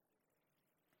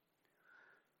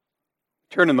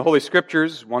Turn in the Holy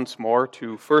Scriptures once more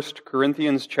to 1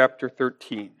 Corinthians chapter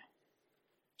 13.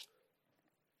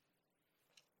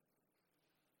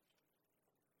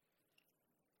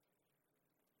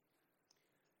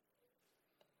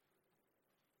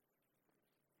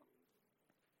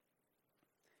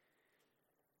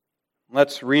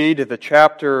 Let's read the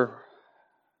chapter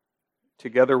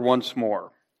together once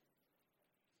more.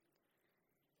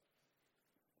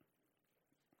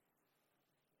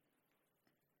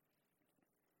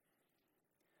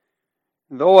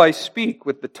 Though I speak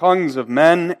with the tongues of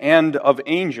men and of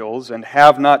angels and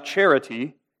have not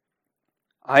charity,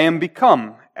 I am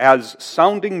become as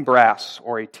sounding brass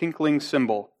or a tinkling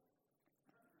cymbal.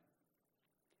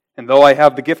 And though I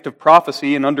have the gift of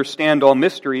prophecy and understand all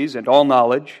mysteries and all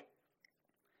knowledge,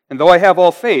 and though I have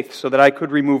all faith so that I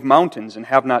could remove mountains and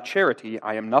have not charity,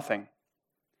 I am nothing.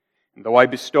 And though I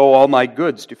bestow all my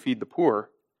goods to feed the poor,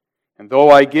 and though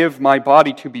I give my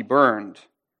body to be burned,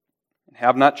 and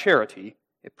have not charity,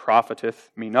 it profiteth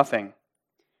me nothing.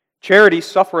 Charity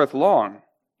suffereth long,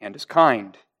 and is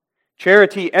kind.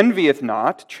 Charity envieth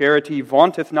not, charity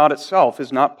vaunteth not itself,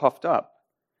 is not puffed up,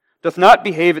 doth not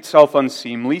behave itself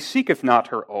unseemly, seeketh not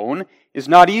her own, is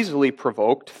not easily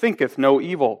provoked, thinketh no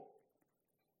evil.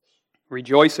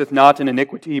 Rejoiceth not in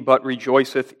iniquity, but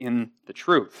rejoiceth in the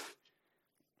truth.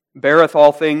 Beareth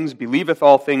all things, believeth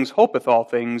all things, hopeth all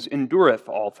things, endureth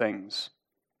all things.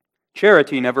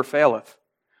 Charity never faileth.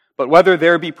 But whether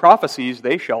there be prophecies,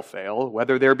 they shall fail.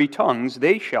 Whether there be tongues,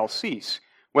 they shall cease.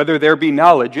 Whether there be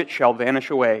knowledge, it shall vanish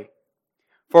away.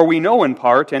 For we know in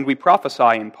part, and we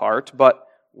prophesy in part, but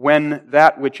when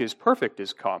that which is perfect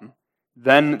is come,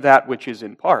 then that which is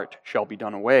in part shall be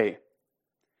done away.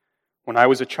 When I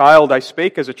was a child, I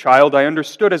spake as a child, I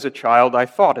understood as a child, I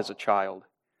thought as a child.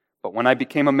 But when I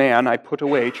became a man, I put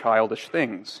away childish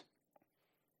things.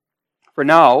 For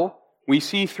now we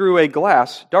see through a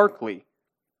glass darkly,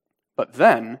 but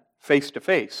then face to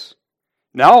face.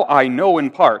 Now I know in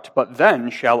part, but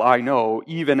then shall I know,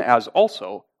 even as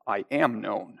also I am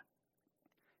known.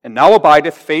 And now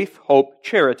abideth faith, hope,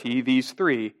 charity, these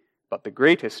three, but the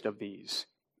greatest of these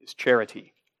is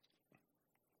charity.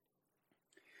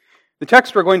 The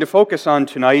text we're going to focus on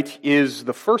tonight is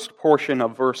the first portion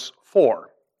of verse 4.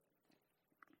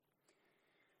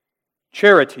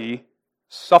 Charity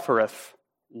suffereth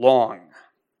long.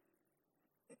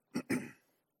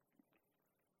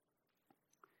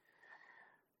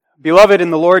 Beloved in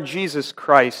the Lord Jesus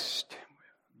Christ,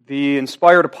 the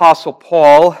inspired apostle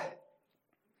Paul,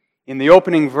 in the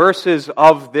opening verses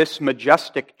of this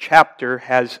majestic chapter,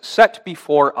 has set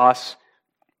before us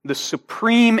the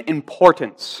supreme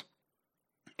importance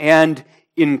and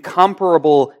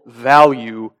incomparable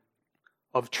value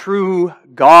of true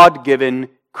God-given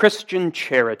Christian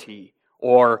charity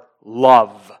or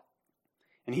love.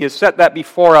 And he has set that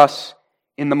before us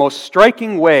in the most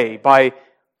striking way by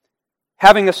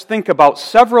having us think about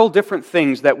several different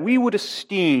things that we would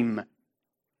esteem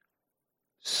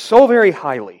so very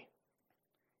highly.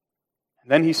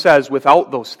 And then he says,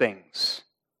 without those things,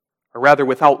 or rather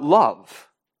without love,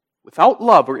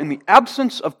 or in the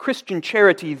absence of Christian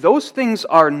charity, those things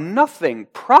are nothing,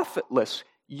 profitless,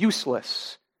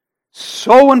 useless.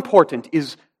 So important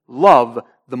is love,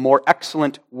 the more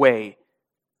excellent way,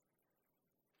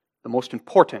 the most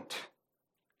important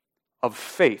of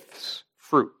faith's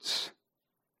fruits.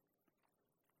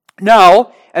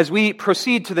 Now, as we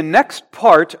proceed to the next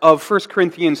part of 1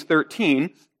 Corinthians 13,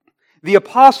 the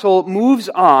apostle moves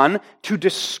on to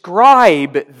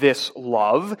describe this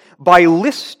love by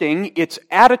listing its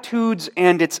attitudes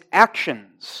and its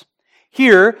actions.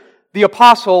 Here, the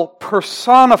apostle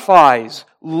personifies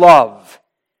love.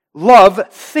 Love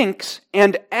thinks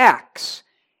and acts.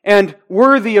 And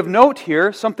worthy of note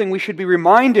here, something we should be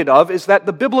reminded of, is that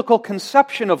the biblical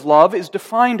conception of love is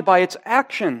defined by its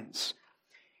actions.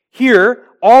 Here,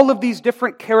 all of these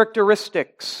different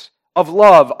characteristics of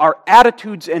love are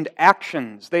attitudes and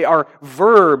actions. They are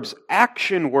verbs,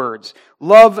 action words.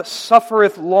 Love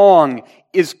suffereth long,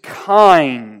 is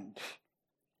kind.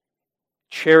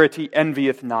 Charity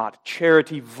envieth not.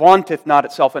 Charity vaunteth not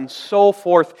itself, and so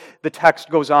forth. The text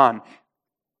goes on.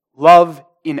 Love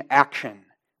in action.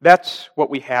 That's what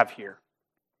we have here.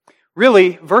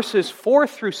 Really, verses 4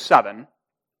 through 7,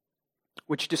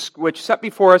 which set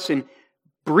before us in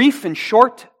brief and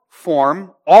short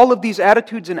form all of these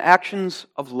attitudes and actions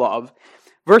of love,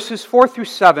 verses 4 through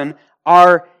 7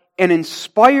 are an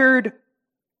inspired,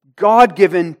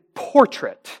 God-given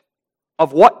portrait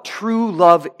of what true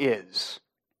love is.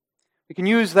 We can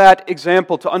use that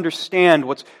example to understand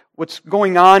what's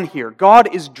going on here.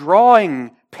 God is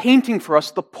drawing painting for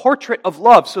us the portrait of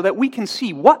love so that we can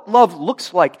see what love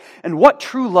looks like and what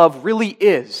true love really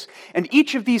is. And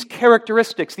each of these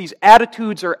characteristics, these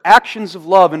attitudes or actions of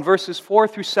love in verses 4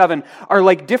 through 7 are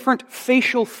like different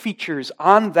facial features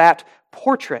on that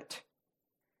portrait.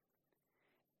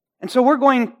 And so we're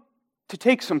going to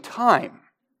take some time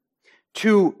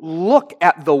to look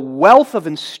at the wealth of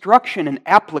instruction and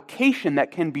application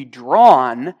that can be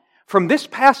drawn from this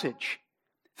passage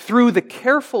through the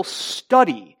careful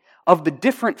study of the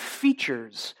different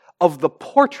features of the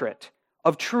portrait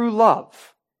of true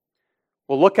love.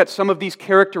 We'll look at some of these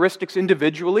characteristics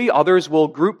individually. Others will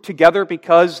group together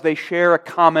because they share a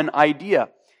common idea.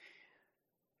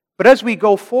 But as we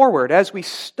go forward, as we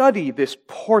study this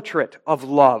portrait of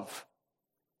love,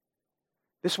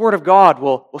 this Word of God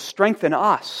will strengthen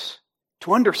us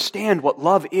to understand what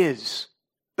love is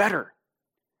better,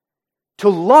 to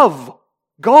love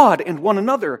God and one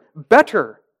another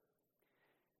better,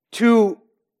 to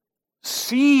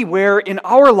see where in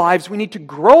our lives we need to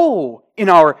grow in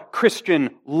our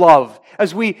Christian love.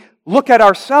 As we look at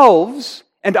ourselves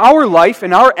and our life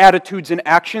and our attitudes and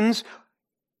actions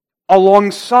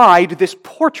alongside this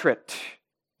portrait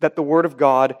that the Word of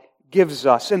God gives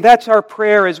us. And that's our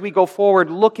prayer as we go forward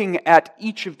looking at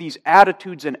each of these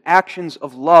attitudes and actions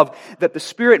of love, that the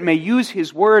Spirit may use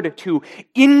His Word to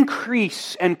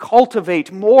increase and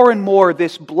cultivate more and more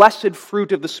this blessed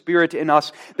fruit of the Spirit in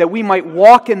us, that we might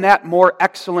walk in that more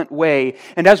excellent way.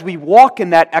 And as we walk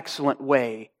in that excellent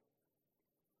way,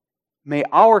 may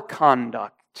our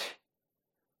conduct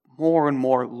more and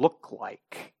more look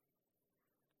like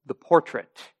the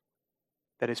portrait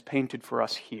that is painted for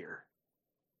us here.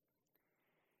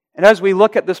 And as we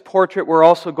look at this portrait, we're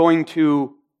also going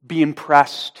to be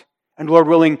impressed and, Lord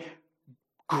willing,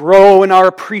 grow in our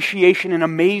appreciation and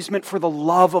amazement for the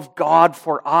love of God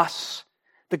for us,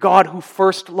 the God who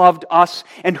first loved us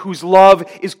and whose love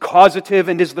is causative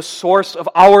and is the source of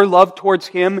our love towards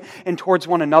Him and towards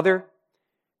one another.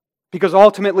 Because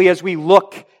ultimately, as we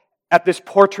look at this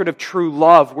portrait of true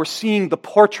love, we're seeing the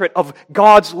portrait of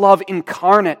God's love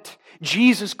incarnate,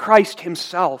 Jesus Christ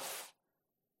Himself.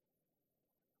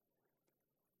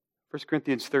 1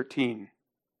 Corinthians 13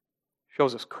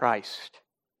 shows us Christ,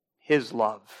 His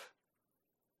love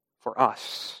for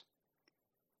us.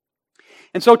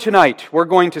 And so tonight, we're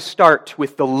going to start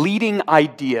with the leading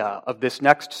idea of this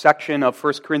next section of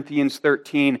 1 Corinthians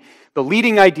 13, the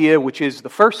leading idea, which is the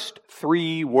first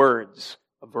three words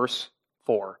of verse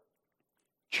 4.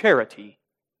 Charity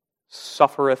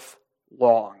suffereth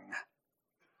long.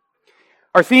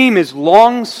 Our theme is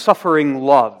long-suffering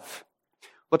love.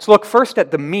 Let's look first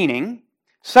at the meaning,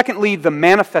 secondly, the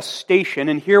manifestation,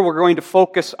 and here we're going to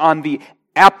focus on the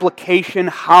application,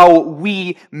 how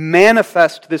we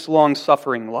manifest this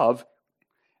long-suffering love,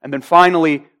 and then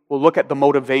finally, we'll look at the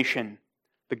motivation,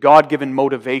 the God-given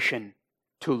motivation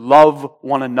to love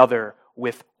one another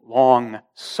with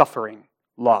long-suffering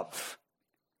love.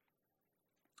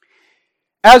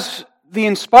 As the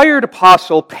inspired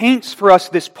apostle paints for us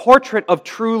this portrait of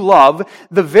true love,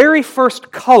 the very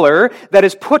first color that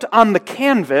is put on the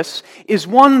canvas is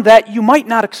one that you might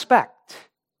not expect.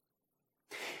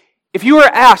 If you were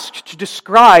asked to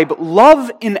describe love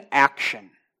in action,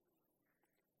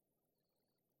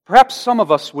 perhaps some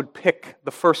of us would pick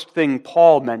the first thing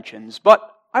Paul mentions,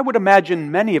 but I would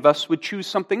imagine many of us would choose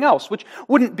something else, which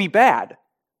wouldn't be bad.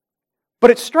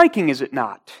 But it's striking, is it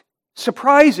not?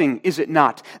 Surprising, is it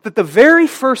not, that the very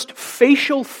first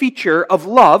facial feature of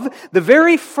love, the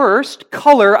very first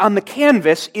color on the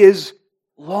canvas is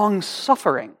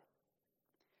long-suffering.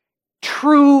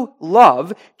 True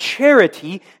love,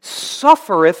 charity,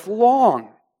 suffereth long.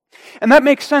 And that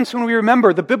makes sense when we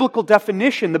remember the biblical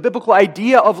definition, the biblical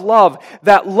idea of love,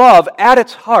 that love at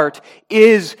its heart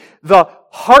is the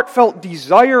heartfelt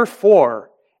desire for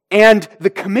and the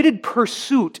committed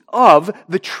pursuit of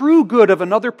the true good of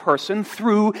another person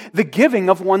through the giving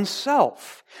of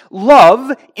oneself.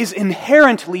 Love is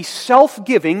inherently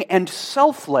self-giving and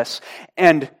selfless,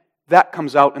 and that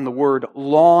comes out in the word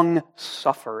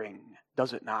long-suffering,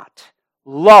 does it not?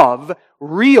 Love,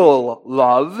 real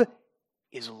love,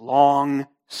 is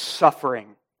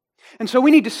long-suffering. And so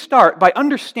we need to start by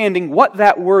understanding what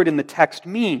that word in the text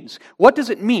means. What does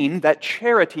it mean that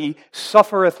charity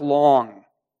suffereth long?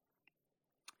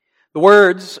 The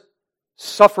words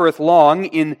suffereth long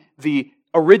in the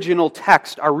original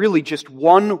text are really just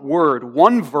one word,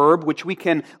 one verb, which we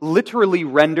can literally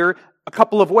render a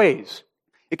couple of ways.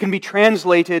 It can be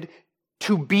translated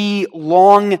to be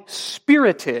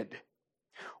long-spirited,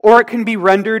 or it can be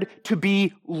rendered to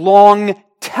be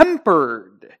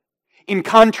long-tempered, in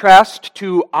contrast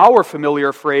to our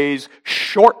familiar phrase,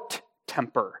 short-tempered.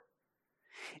 temper.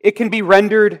 It can be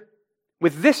rendered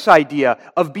with this idea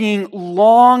of being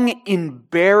long in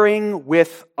bearing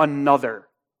with another.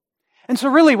 And so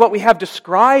really what we have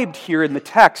described here in the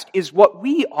text is what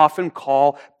we often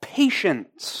call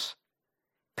patience.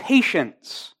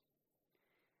 Patience.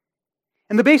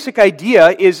 And the basic idea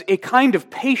is a kind of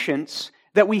patience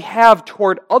that we have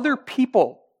toward other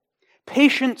people.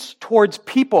 Patience towards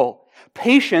people.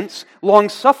 Patience,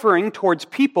 long-suffering towards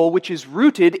people, which is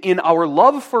rooted in our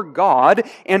love for God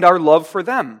and our love for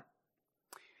them.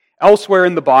 Elsewhere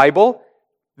in the Bible,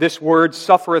 this word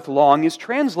suffereth long is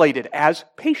translated as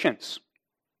patience.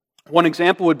 One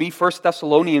example would be 1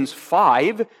 Thessalonians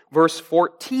 5, verse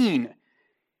 14.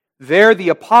 There the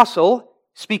apostle,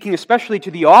 speaking especially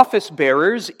to the office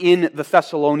bearers in the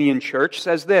Thessalonian church,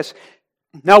 says this,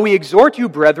 Now we exhort you,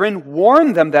 brethren,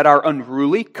 warn them that are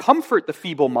unruly, comfort the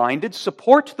feeble-minded,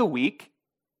 support the weak,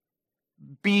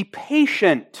 be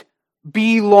patient,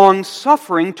 be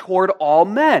long-suffering toward all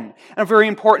men. And a very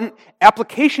important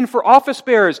application for office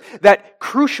bearers that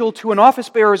crucial to an office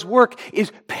bearer's work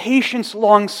is patience,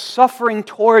 long-suffering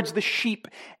towards the sheep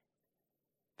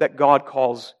that God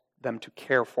calls them to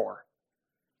care for.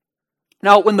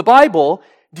 Now, when the Bible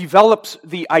develops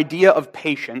the idea of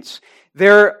patience,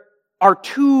 there are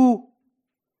two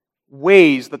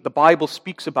ways that the Bible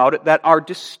speaks about it that are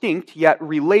distinct yet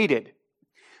related.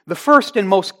 The first and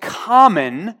most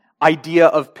common idea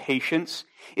of patience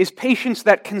is patience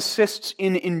that consists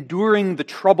in enduring the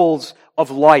troubles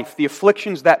of life, the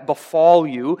afflictions that befall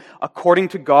you according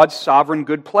to God's sovereign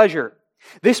good pleasure.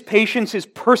 This patience is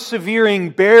persevering,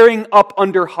 bearing up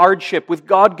under hardship with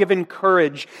God-given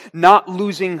courage, not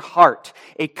losing heart,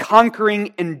 a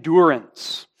conquering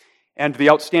endurance. And the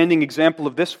outstanding example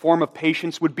of this form of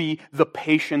patience would be the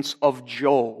patience of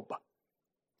Job.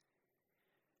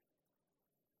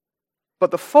 But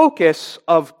the focus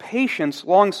of patience,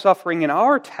 long-suffering in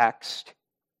our text,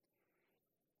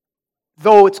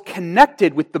 though it's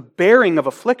connected with the bearing of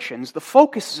afflictions, the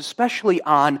focus is especially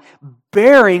on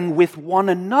bearing with one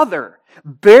another,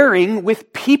 bearing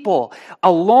with people,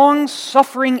 a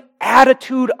long-suffering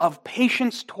attitude of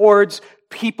patience towards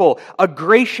people, a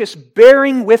gracious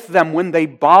bearing with them when they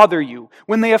bother you,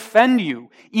 when they offend you,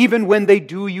 even when they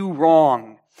do you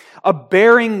wrong, a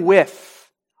bearing with,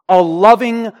 a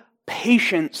loving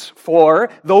patience for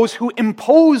those who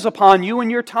impose upon you in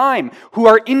your time, who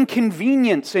are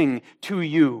inconveniencing to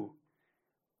you,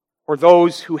 or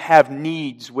those who have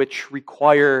needs which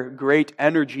require great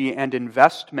energy and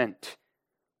investment.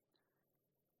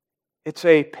 It's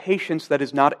a patience that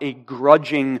is not a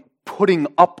grudging putting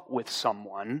up with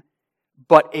someone,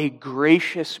 but a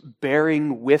gracious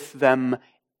bearing with them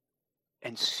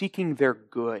and seeking their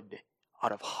good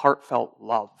out of heartfelt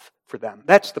love for them.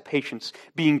 That's the patience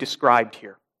being described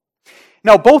here.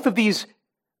 Now, both of these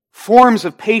forms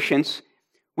of patience,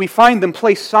 we find them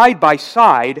placed side by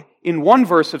side in one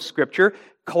verse of Scripture,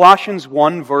 Colossians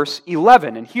 1, verse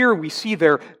 11. And here we see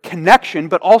their connection,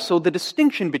 but also the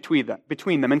distinction between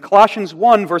them. In Colossians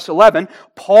 1, verse 11,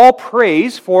 Paul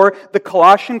prays for the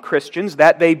Colossian Christians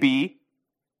that they be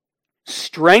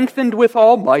strengthened with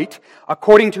all might,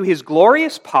 according to His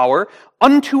glorious power,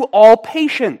 unto all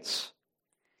patience.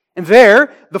 And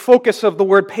there, the focus of the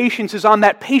word patience is on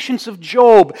that patience of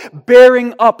Job,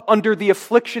 bearing up under the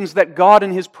afflictions that God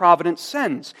in His providence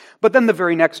sends. But then the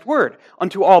very next word,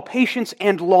 unto all patience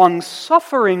and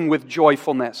long-suffering with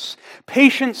joyfulness.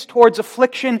 Patience towards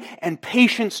affliction and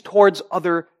patience towards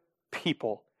other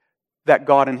people that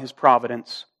God in His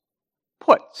providence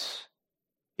puts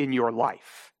in your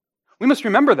life. We must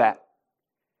remember that.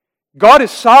 God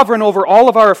is sovereign over all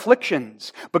of our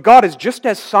afflictions, but God is just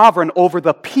as sovereign over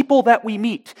the people that we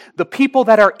meet, the people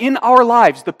that are in our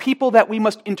lives, the people that we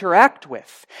must interact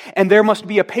with. And there must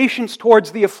be a patience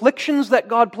towards the afflictions that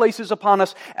God places upon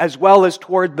us, as well as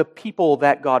toward the people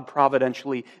that God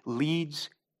providentially leads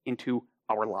into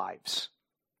our lives.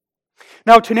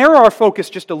 Now, to narrow our focus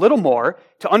just a little more,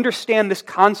 to understand this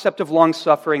concept of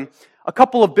long-suffering, a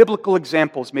couple of biblical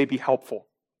examples may be helpful.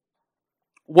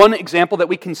 One example that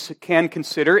we can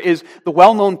consider is the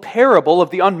well-known parable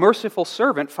of the unmerciful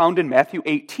servant found in Matthew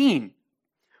 18.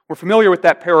 We're familiar with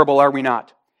that parable, are we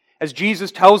not? As Jesus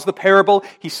tells the parable,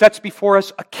 He sets before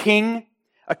us a king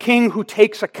who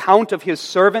takes account of his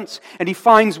servants, and he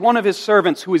finds one of his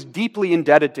servants who is deeply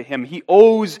indebted to him. He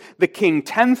owes the king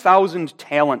 10,000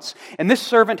 talents, and this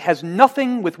servant has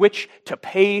nothing with which to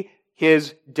pay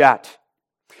his debt.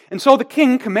 And so the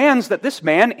king commands that this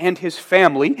man and his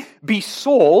family be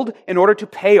sold in order to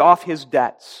pay off his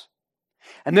debts.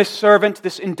 And this servant,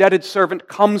 this indebted servant,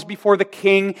 comes before the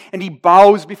king and he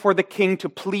bows before the king to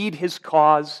plead his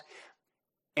cause.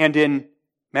 And in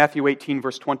Matthew 18,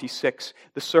 verse 26,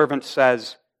 the servant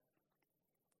says,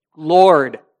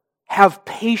 "Lord, have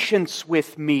patience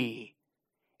with me,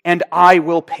 and I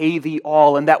will pay thee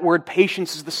all." And that word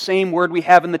patience is the same word we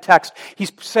have in the text.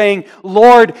 He's saying,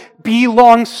 "Lord, be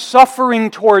long-suffering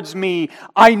towards me.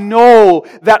 I know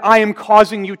that I am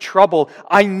causing you trouble.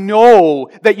 I know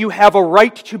that you have a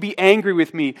right to be angry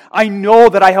with me. I know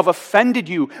that I have offended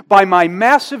you by my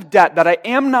massive debt that I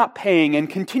am not paying and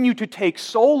continue to take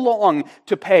so long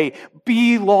to pay.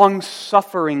 Be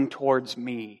long-suffering towards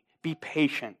me. Be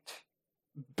patient.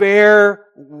 Bear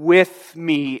with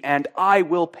me, and I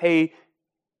will pay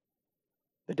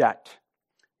the debt."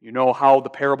 You know how the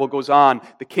parable goes on.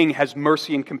 The king has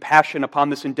mercy and compassion upon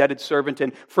this indebted servant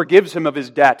and forgives him of his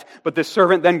debt. But this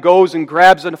servant then goes and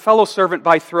grabs a fellow servant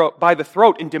by the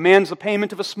throat and demands the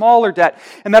payment of a smaller debt.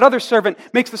 And that other servant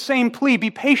makes the same plea,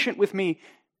 "Be patient with me."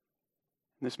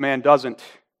 And this man doesn't.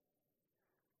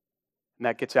 And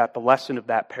that gets at the lesson of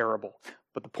that parable.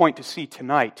 But the point to see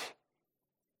tonight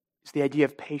is the idea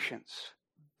of patience.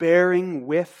 Bearing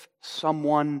with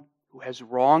someone who has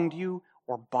wronged you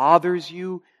or bothers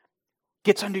you,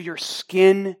 gets under your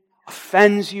skin,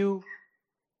 offends you.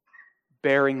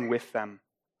 Bearing with them.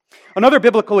 Another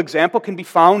biblical example can be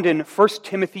found in 1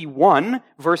 Timothy 1,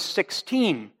 verse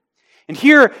 16. And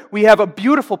here we have a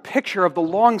beautiful picture of the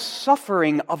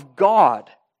long-suffering of God.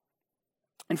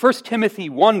 In 1 Timothy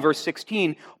 1, verse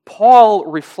 16, Paul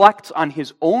reflects on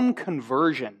his own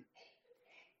conversion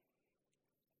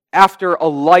after a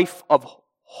life of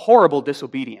horrible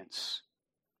disobedience.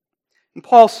 And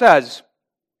Paul says,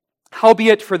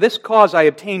 "Howbeit for this cause I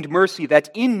obtained mercy, that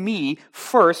in me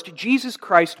first Jesus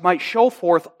Christ might show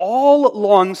forth all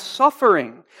long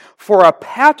suffering, for a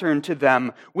pattern to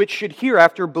them which should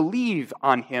hereafter believe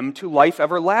on him to life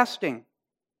everlasting."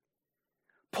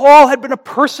 Paul had been a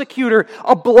persecutor,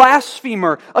 a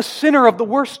blasphemer, a sinner of the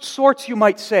worst sorts, you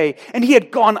might say, and he had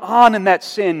gone on in that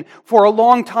sin for a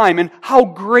long time, and how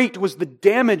great was the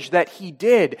damage that he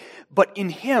did. But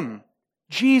in him,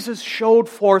 Jesus showed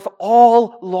forth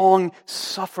all long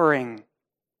suffering.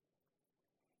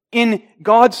 In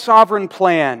God's sovereign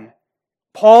plan,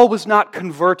 Paul was not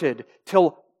converted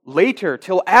till later,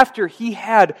 till after he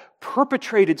had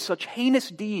perpetrated such heinous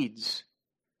deeds.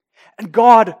 And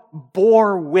God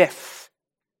bore with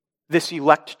this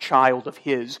elect child of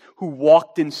his who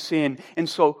walked in sin and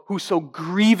who so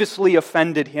grievously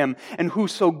offended him and who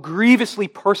so grievously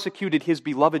persecuted his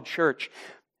beloved church.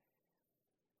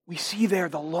 We see there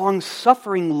the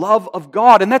long-suffering love of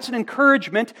God. And that's an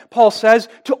encouragement, Paul says,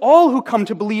 to all who come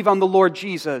to believe on the Lord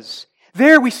Jesus.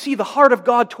 There we see the heart of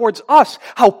God towards us,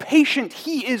 how patient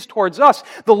He is towards us,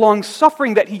 the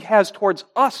long-suffering that He has towards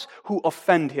us who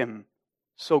offend Him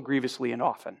so grievously and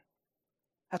often.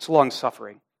 That's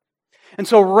long-suffering. And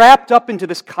so wrapped up into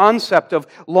this concept of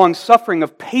long-suffering,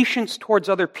 of patience towards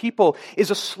other people, is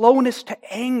a slowness to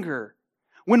anger.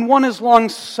 When one is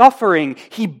long-suffering,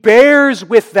 he bears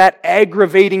with that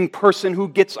aggravating person who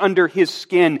gets under his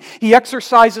skin. He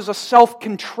exercises a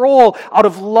self-control out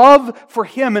of love for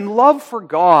him and love for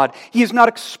God. He is not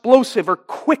explosive or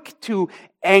quick to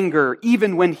anger,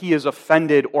 even when he is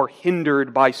offended or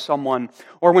hindered by someone,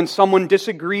 or when someone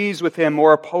disagrees with him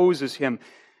or opposes him.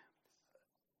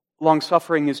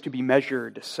 Long-suffering is to be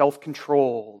measured,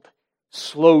 self-controlled,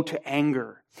 slow to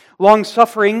anger.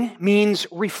 Long-suffering means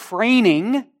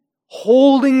refraining,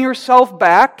 holding yourself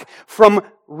back from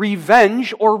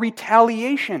revenge or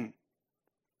retaliation.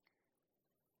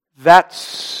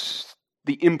 That's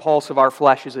the impulse of our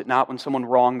flesh, is it not? When someone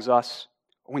wrongs us,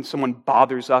 or when someone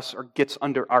bothers us or gets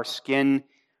under our skin,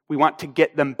 we want to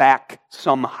get them back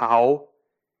somehow.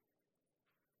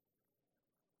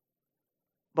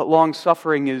 But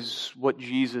long-suffering is what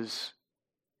Jesus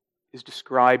is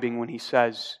describing when He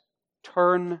says,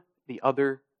 "Turn the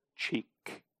other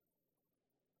cheek.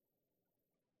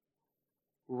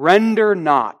 Render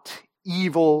not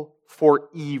evil for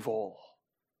evil.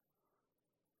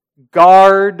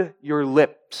 Guard your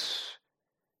lips,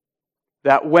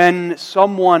 that when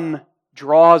someone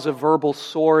draws a verbal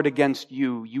sword against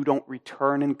you, you don't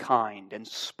return in kind and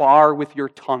spar with your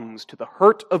tongues to the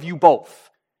hurt of you both,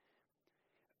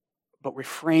 but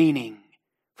refraining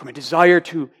from a desire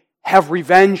to have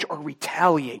revenge or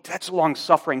retaliate." That's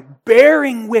long-suffering.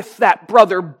 Bearing with that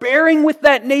brother, bearing with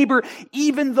that neighbor,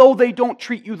 even though they don't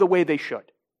treat you the way they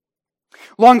should.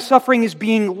 Long-suffering is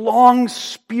being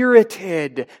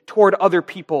long-spirited toward other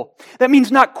people. That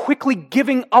means not quickly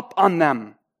giving up on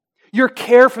them. Your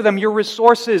care for them, your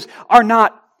resources are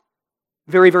not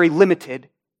very, very limited,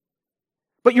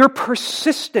 but you're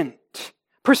persistent,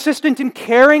 persistent in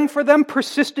caring for them,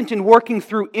 persistent in working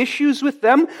through issues with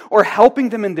them, or helping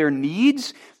them in their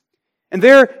needs. And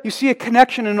there you see a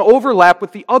connection and an overlap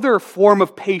with the other form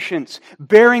of patience,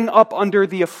 bearing up under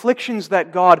the afflictions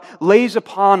that God lays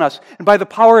upon us, and by the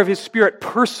power of His Spirit,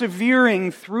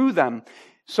 persevering through them.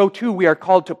 So too we are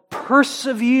called to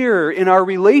persevere in our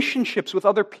relationships with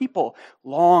other people,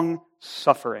 long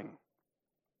suffering.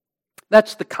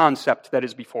 That's the concept that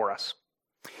is before us.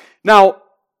 Now,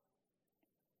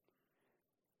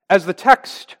 as the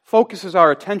text focuses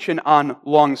our attention on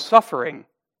long suffering,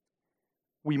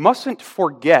 we mustn't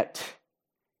forget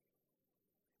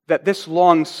that this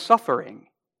long suffering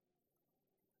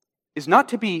is not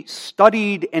to be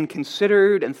studied and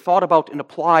considered and thought about and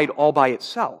applied all by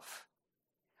itself.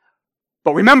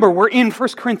 But remember, we're in 1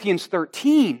 Corinthians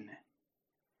 13.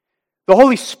 The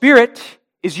Holy Spirit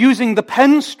is using the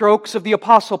pen strokes of the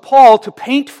Apostle Paul to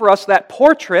paint for us that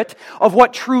portrait of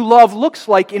what true love looks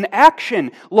like in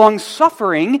action.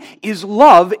 Long-suffering is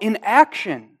love in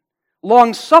action.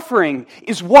 Long-suffering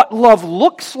is what love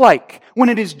looks like when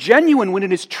it is genuine, when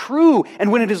it is true,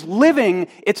 and when it is living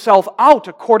itself out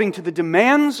according to the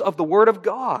demands of the Word of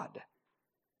God.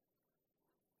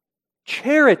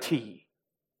 Charity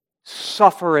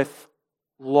suffereth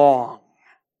long.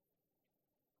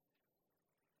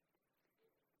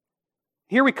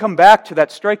 Here we come back to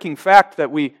that striking fact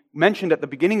that we mentioned at the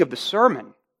beginning of the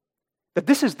sermon, that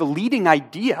this is the leading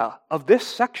idea of this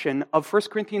section of 1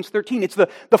 Corinthians 13. It's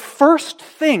the first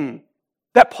thing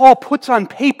that Paul puts on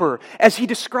paper as he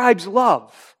describes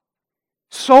love.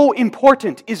 So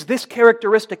important is this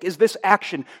characteristic, is this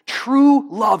action. True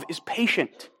love is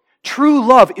patient. True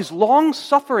love is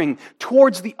long-suffering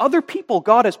towards the other people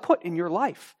God has put in your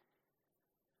life.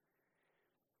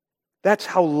 That's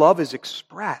how love is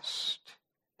expressed.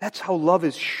 That's how love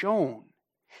is shown.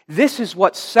 This is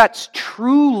what sets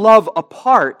true love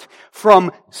apart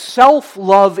from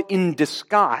self-love in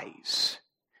disguise.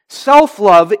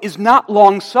 Self-love is not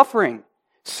long-suffering.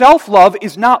 Self-love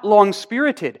is not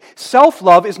long-spirited.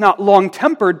 Self-love is not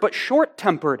long-tempered, but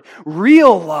short-tempered.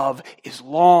 Real love is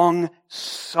long-suffering.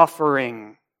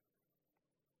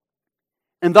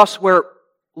 And thus, where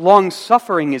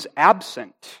long-suffering is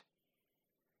absent,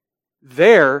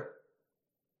 there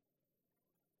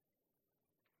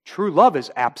true love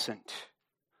is absent,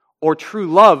 or true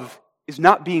love is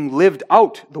not being lived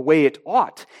out the way it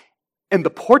ought, and the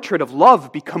portrait of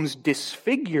love becomes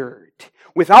disfigured.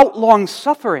 Without long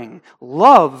suffering,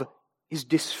 love is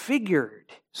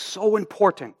disfigured. So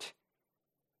important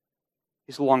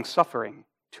is long suffering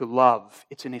to love.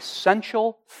 It's an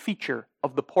essential feature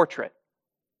of the portrait.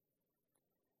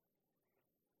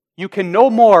 You can no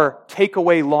more take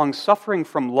away long suffering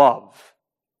from love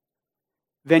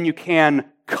than you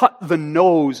can cut the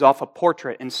nose off a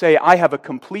portrait and say, I have a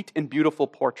complete and beautiful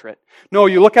portrait. No,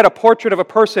 you look at a portrait of a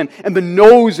person and the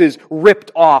nose is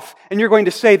ripped off, and you're going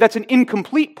to say, that's an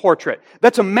incomplete portrait.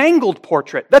 That's a mangled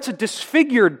portrait. That's a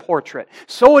disfigured portrait.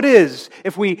 So it is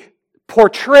if we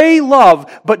portray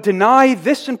love but deny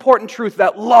this important truth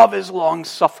that love is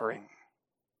long-suffering.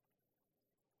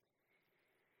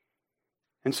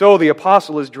 And so the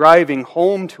apostle is driving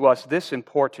home to us this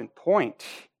important point,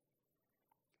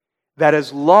 that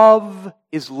as love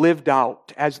is lived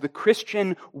out, as the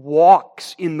Christian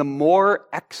walks in the more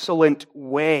excellent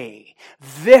way,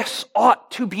 this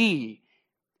ought to be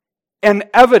an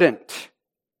evident,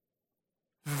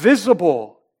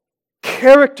 visible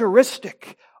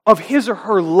characteristic of his or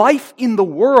her life in the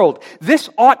world.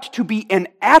 This ought to be an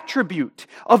attribute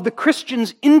of the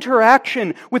Christian's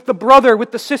interaction with the brother,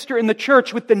 with the sister in the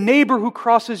church, with the neighbor who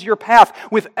crosses your path,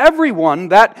 with everyone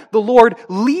that the Lord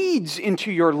leads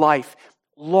into your life.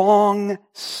 Long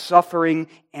suffering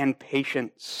and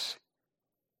patience.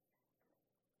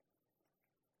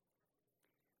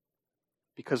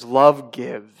 Because love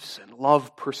gives, and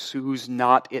love pursues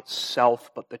not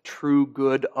itself, but the true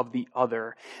good of the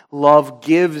other. Love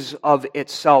gives of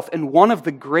itself. And one of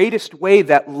the greatest way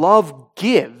that love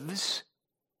gives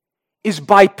is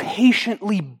by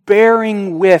patiently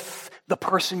bearing with the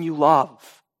person you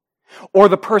love, or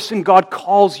the person God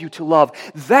calls you to love.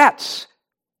 That's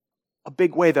a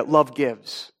big way that love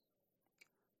gives.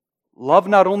 Love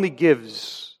not only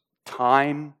gives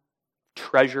time,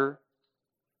 treasure,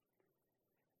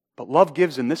 but love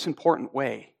gives in this important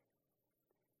way,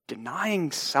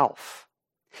 denying self.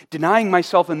 Denying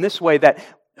myself in this way, that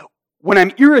when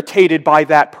I'm irritated by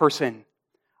that person,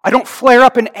 I don't flare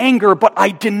up in anger, but I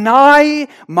deny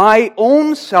my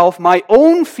own self, my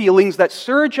own feelings that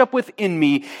surge up within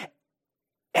me,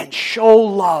 and show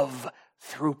love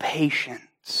through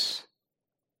patience.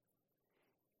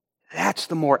 That's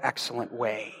the more excellent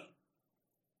way.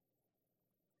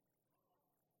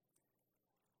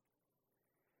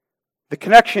 The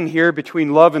connection here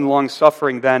between love and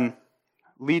long-suffering then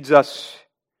leads us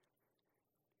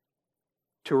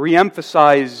to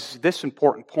reemphasize this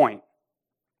important point,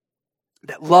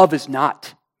 that love is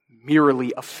not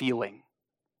merely a feeling.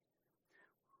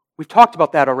 We've talked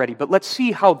about that already, but let's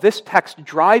see how this text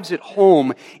drives it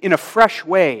home in a fresh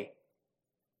way.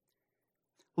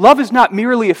 Love is not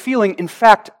merely a feeling. In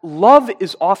fact, love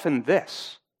is often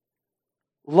this.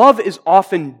 Love is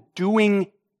often doing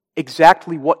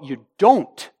exactly what you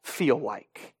don't feel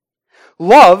like.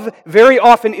 Love very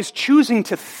often is choosing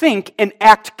to think and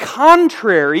act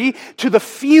contrary to the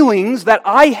feelings that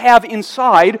I have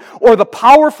inside or the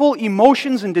powerful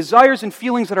emotions and desires and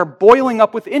feelings that are boiling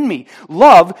up within me.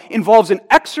 Love involves an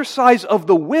exercise of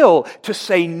the will to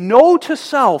say no to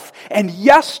self and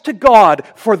yes to God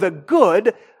for the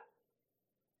good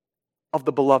of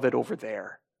the beloved over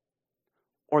there,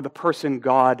 or the person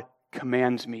God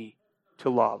commands me to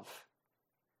love.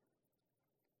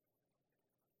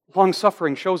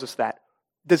 Long-suffering shows us that.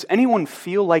 Does anyone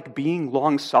feel like being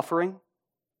long-suffering?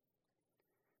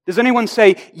 Does anyone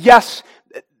say, yes,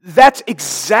 that's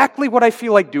exactly what I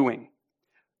feel like doing?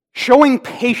 Showing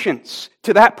patience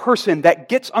to that person that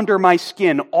gets under my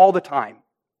skin all the time.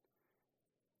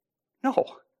 No,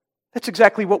 that's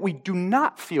exactly what we do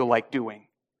not feel like doing.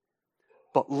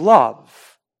 But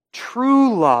love,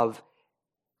 true love,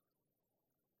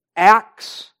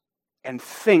 acts and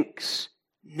thinks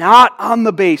not on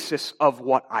the basis of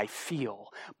what I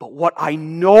feel, but what I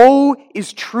know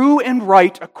is true and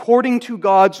right according to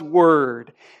God's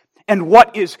Word, and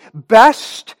what is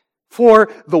best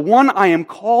for the one I am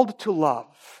called to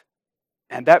love.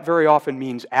 And that very often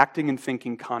means acting and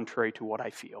thinking contrary to what I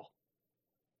feel.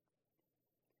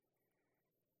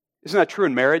 Isn't that true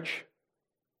in marriage?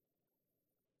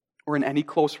 Or in any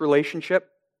close relationship?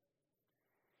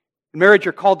 In marriage,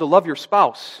 you're called to love your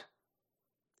spouse.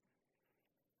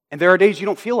 And there are days you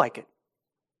don't feel like it.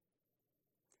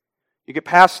 You get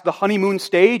past the honeymoon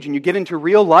stage and you get into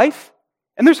real life,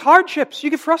 and there's hardships. You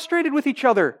get frustrated with each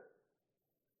other.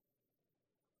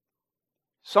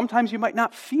 Sometimes you might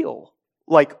not feel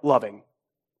like loving.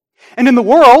 And in the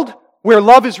world, where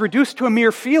love is reduced to a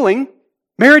mere feeling,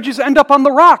 marriages end up on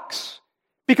the rocks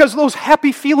because those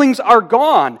happy feelings are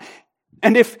gone.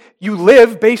 And if you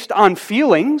live based on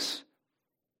feelings,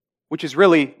 which is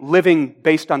really living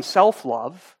based on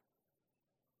self-love,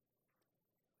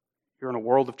 you're in a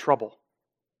world of trouble.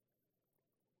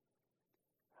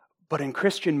 But in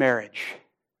Christian marriage,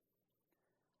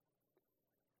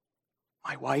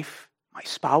 my wife, my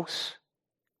spouse,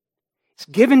 it's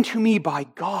given to me by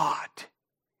God.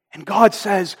 And God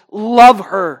says, love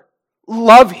her,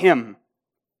 love him,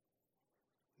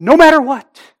 no matter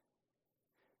what.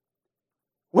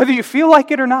 Whether you feel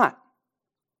like it or not.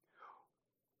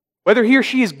 Whether he or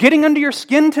she is getting under your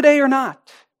skin today or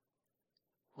not.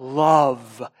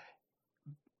 Love,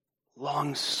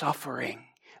 long-suffering,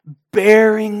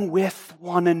 bearing with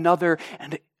one another,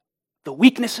 and the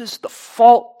weaknesses, the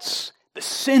faults, the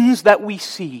sins that we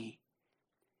see.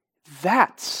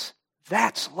 That's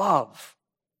love.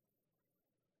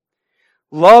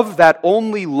 Love that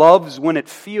only loves when it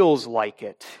feels like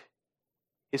it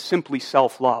is simply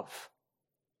self-love.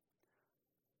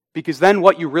 Because then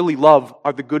what you really love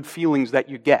are the good feelings that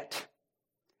you get.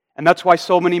 And that's why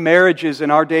so many marriages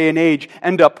in our day and age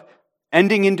end up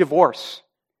ending in divorce.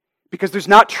 Because there's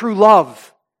not true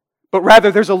love, but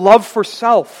rather there's a love for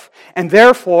self. And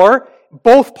therefore,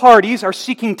 both parties are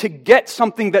seeking to get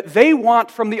something that they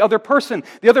want from the other person.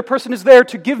 The other person is there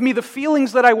to give me the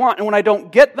feelings that I want. And when I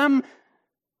don't get them,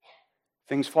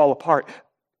 things fall apart.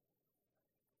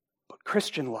 But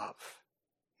Christian love,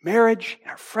 marriage,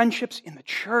 our friendships in the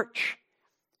church,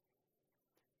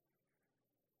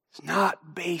 is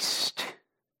not based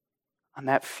on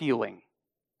that feeling.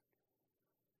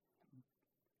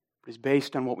 It is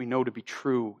based on what we know to be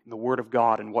true in the Word of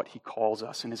God and what He calls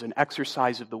us, and is an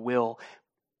exercise of the will,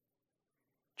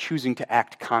 choosing to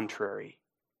act contrary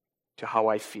to how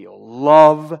I feel.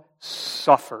 Love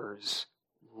suffers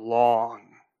long.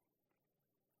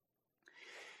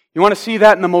 You want to see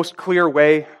that in the most clear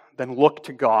way? Then look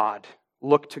to God.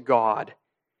 Look to God.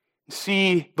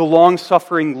 See the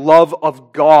long-suffering love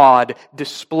of God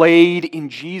displayed in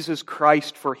Jesus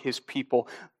Christ for His people.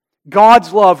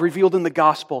 God's love revealed in the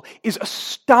gospel is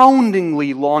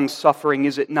astoundingly long-suffering,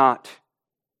 is it not?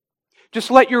 Just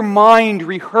let your mind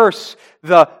rehearse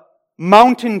the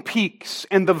mountain peaks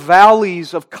and the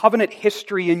valleys of covenant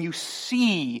history, and you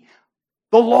see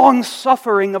the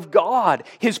long-suffering of God,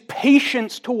 His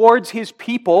patience towards His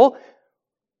people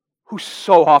who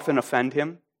so often offend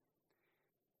Him.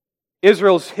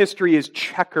 Israel's history is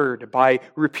checkered by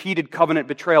repeated covenant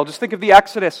betrayal. Just think of the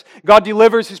Exodus. God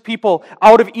delivers His people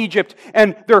out of Egypt,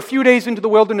 and they're a few days into the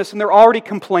wilderness, and they're already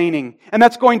complaining. And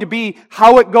that's going to be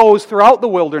how it goes throughout the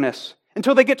wilderness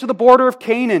until they get to the border of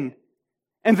Canaan.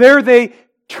 And there they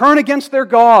turn against their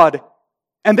God,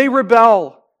 and they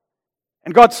rebel.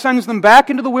 And God sends them back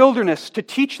into the wilderness to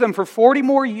teach them for 40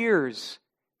 more years.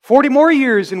 40 more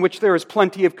years in which there is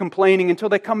plenty of complaining until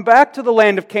they come back to the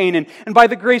land of Canaan. And by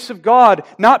the grace of God,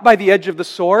 not by the edge of the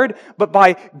sword, but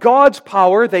by God's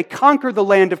power, they conquer the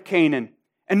land of Canaan.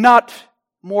 And not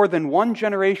more than one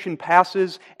generation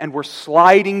passes, and we're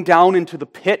sliding down into the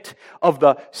pit of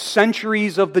the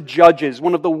centuries of the judges,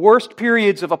 one of the worst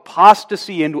periods of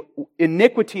apostasy and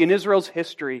iniquity in Israel's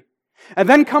history. And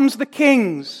then comes the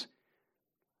kings,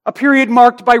 a period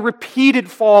marked by repeated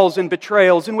falls and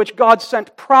betrayals in which God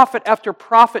sent prophet after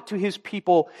prophet to His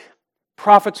people,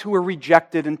 prophets who were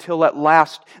rejected until at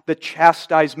last the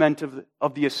chastisement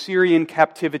of the Assyrian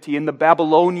captivity and the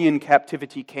Babylonian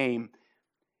captivity came.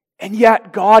 And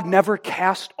yet God never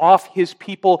cast off His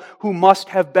people, who must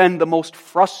have been the most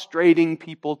frustrating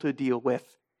people to deal with.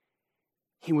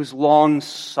 He was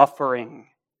long-suffering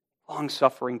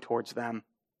towards them.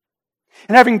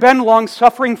 And having been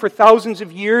long-suffering for thousands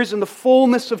of years, in the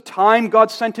fullness of time, God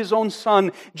sent His own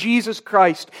Son, Jesus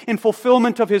Christ, in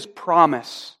fulfillment of His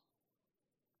promise.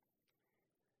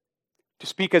 To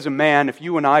speak as a man, if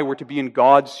you and I were to be in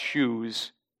God's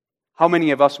shoes, how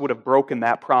many of us would have broken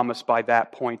that promise by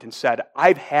that point and said,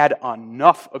 I've had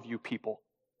enough of you people?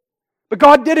 But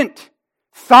God didn't.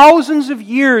 Thousands of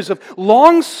years of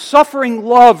long-suffering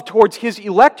love towards His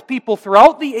elect people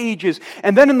throughout the ages,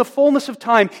 and then in the fullness of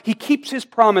time, He keeps His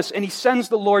promise and He sends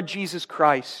the Lord Jesus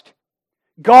Christ.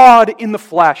 God in the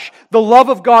flesh, the love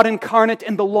of God incarnate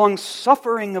and the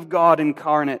long-suffering of God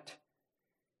incarnate.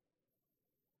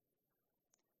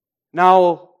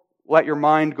 Now, let your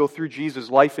mind go through Jesus'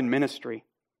 life and ministry.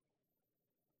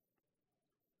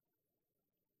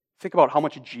 Think about how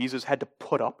much Jesus had to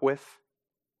put up with.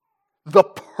 The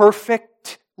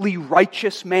perfectly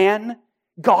righteous man,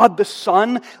 God the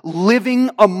Son, living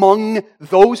among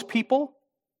those people.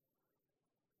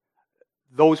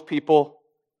 Those people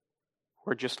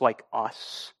were just like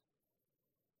us.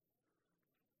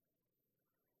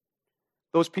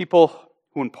 Those people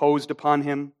who imposed upon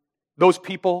Him. Those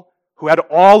people who had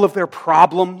all of their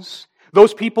problems.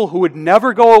 Those people who would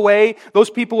never go away.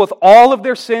 Those people with all of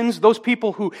their sins. Those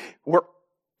people who were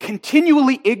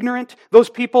continually ignorant, those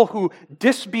people who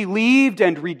disbelieved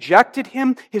and rejected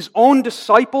Him, His own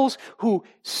disciples who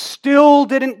still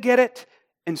didn't get it,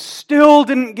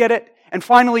 and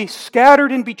finally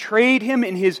scattered and betrayed Him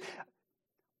in His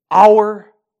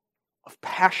hour of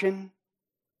passion.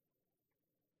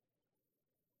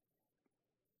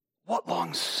 What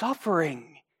long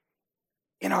suffering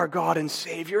in our God and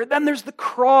Savior. Then there's the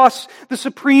cross, the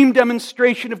supreme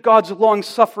demonstration of God's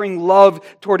long-suffering love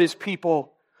toward His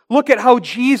people. Look at how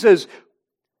Jesus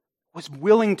was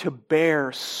willing to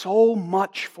bear so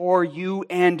much for you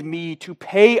and me, to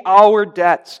pay our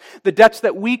debts, the debts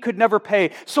that we could never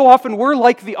pay. So often we're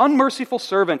like the unmerciful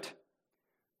servant.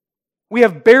 We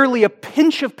have barely a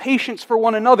pinch of patience for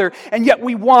one another, and yet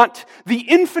we want the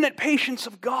infinite patience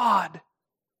of God.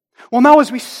 Well, now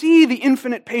as we see the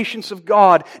infinite patience of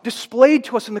God displayed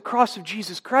to us in the cross of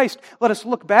Jesus Christ, let us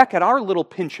look back at our little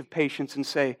pinch of patience and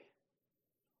say,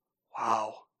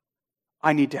 wow,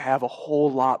 I need to have a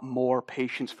whole lot more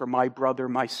patience for my brother,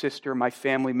 my sister, my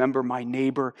family member, my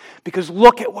neighbor, because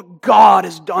look at what God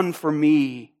has done for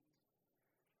me.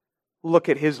 Look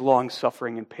at His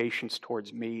long-suffering and patience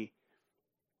towards me.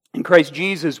 In Christ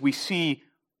Jesus, we see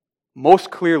most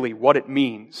clearly what it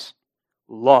means.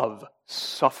 Love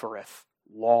suffereth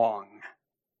long.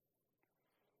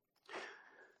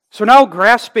 So now,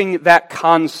 grasping that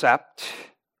concept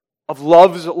of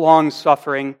love's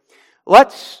long-suffering,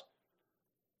 let's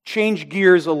change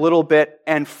gears a little bit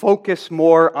and focus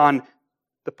more on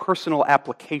the personal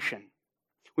application.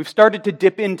 We've started to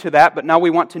dip into that, but now we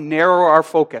want to narrow our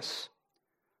focus.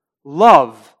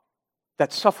 Love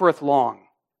that suffereth long.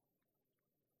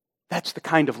 That's the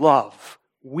kind of love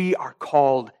we are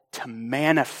called to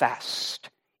manifest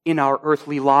in our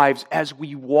earthly lives as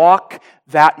we walk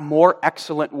that more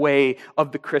excellent way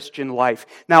of the Christian life.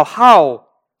 Now,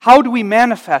 how do we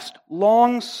manifest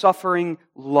long-suffering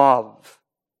love?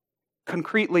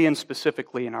 Concretely and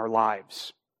specifically in our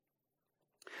lives.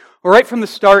 Well, right from the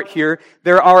start here,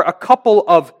 there are a couple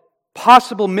of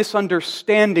possible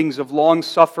misunderstandings of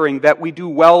long-suffering that we do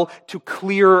well to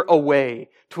clear away,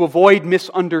 to avoid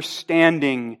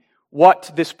misunderstanding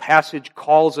what this passage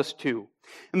calls us to.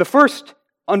 And the first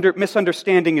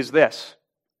misunderstanding is this.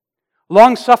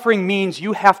 Long-suffering means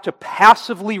you have to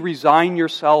passively resign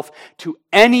yourself to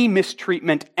any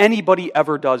mistreatment anybody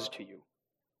ever does to you.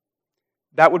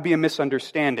 That would be a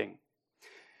misunderstanding.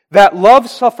 That love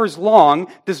suffers long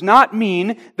does not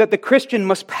mean that the Christian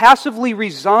must passively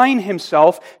resign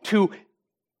himself to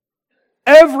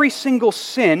every single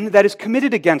sin that is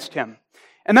committed against him.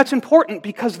 And that's important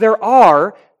because there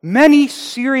are many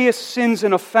serious sins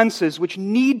and offenses which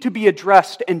need to be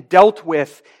addressed and dealt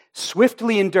with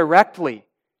swiftly and directly.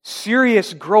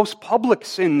 Serious, gross public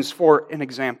sins, for an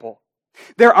example.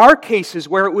 There are cases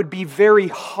where it would be very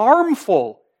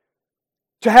harmful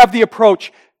to have the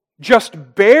approach, just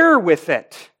bear with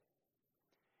it.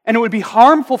 And it would be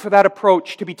harmful for that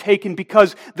approach to be taken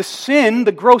because the sin,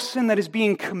 the gross sin that is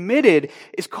being committed,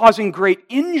 is causing great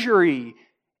injury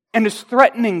and is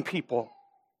threatening people.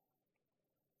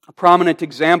 A prominent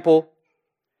example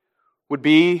would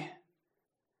be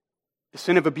the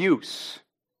sin of abuse.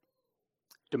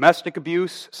 Domestic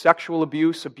abuse, sexual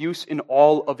abuse, abuse in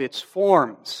all of its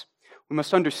forms. We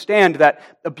must understand that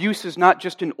abuse is not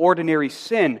just an ordinary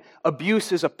sin.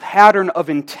 Abuse is a pattern of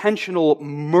intentional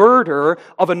murder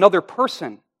of another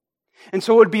person. And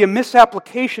so it would be a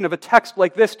misapplication of a text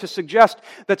like this to suggest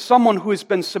that someone who has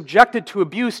been subjected to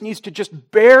abuse needs to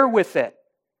just bear with it.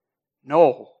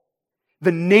 No.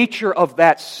 The nature of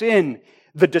that sin,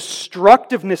 the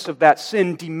destructiveness of that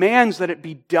sin demands that it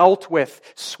be dealt with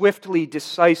swiftly,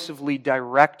 decisively,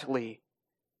 directly.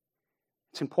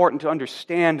 It's important to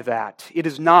understand that. It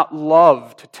is not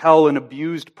love to tell an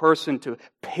abused person to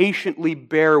patiently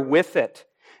bear with it.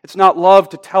 It's not love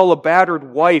to tell a battered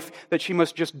wife that she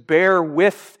must just bear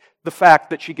with the fact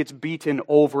that she gets beaten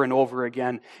over and over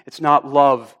again. It's not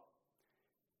love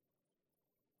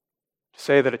to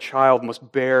say that a child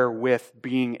must bear with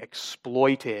being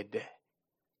exploited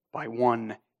by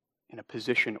one in a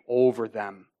position over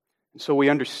them. And so we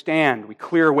understand, we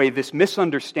clear away this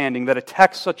misunderstanding that a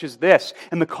text such as this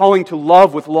and the calling to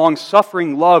love with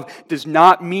long-suffering love does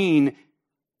not mean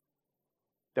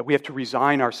that we have to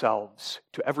resign ourselves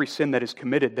to every sin that is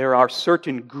committed. There are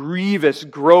certain grievous,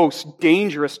 gross,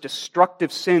 dangerous,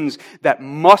 destructive sins that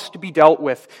must be dealt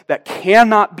with, that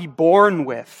cannot be borne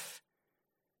with.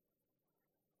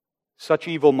 Such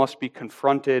evil must be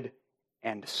confronted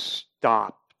and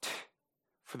stopped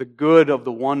for the good of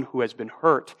the one who has been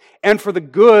hurt, and for the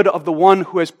good of the one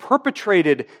who has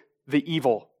perpetrated the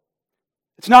evil.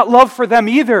 It's not love for them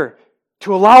either,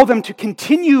 to allow them to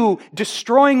continue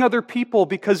destroying other people,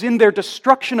 because in their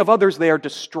destruction of others, they are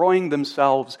destroying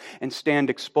themselves and stand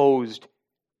exposed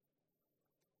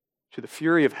to the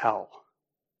fury of hell.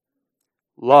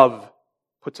 Love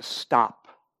puts a stop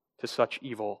to such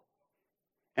evil.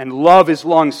 And love is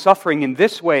long-suffering in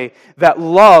this way, that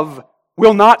love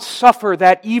will not suffer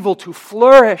that evil to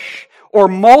flourish or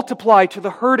multiply to the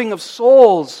hurting of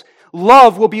souls.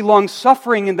 Love will be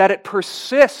long-suffering in that it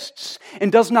persists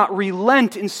and does not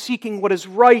relent in seeking what is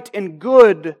right and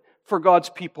good for God's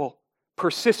people.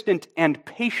 Persistent and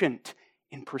patient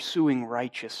in pursuing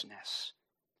righteousness.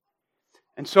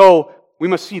 And so we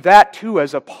must see that too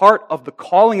as a part of the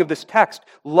calling of this text.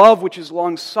 Love which is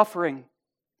long-suffering.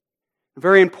 A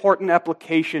very important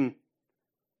application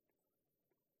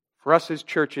for us as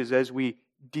churches as we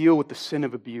deal with the sin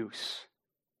of abuse.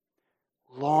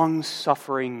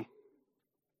 Long-suffering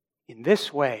in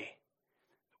this way,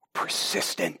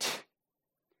 persistent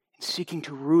in seeking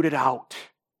to root it out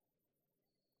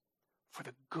for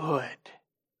the good and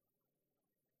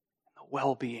the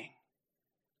well-being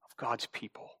of God's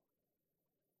people.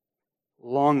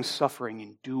 Long-suffering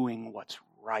in doing what's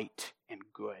right and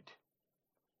good.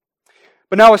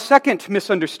 But now a second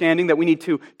misunderstanding that we need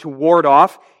to ward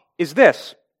off is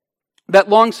this, that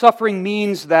long-suffering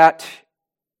means that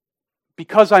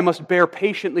because I must bear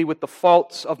patiently with the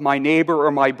faults of my neighbor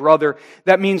or my brother,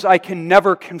 that means I can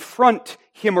never confront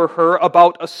him or her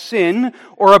about a sin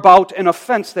or about an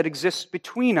offense that exists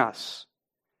between us.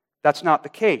 That's not the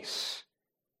case.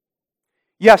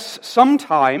 Yes,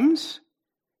 sometimes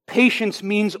patience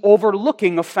means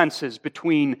overlooking offenses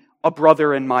between a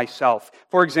brother and myself.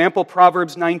 For example,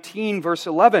 Proverbs 19, verse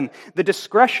 11, the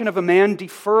discretion of a man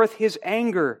deferreth his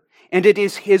anger, and it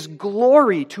is his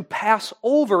glory to pass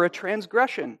over a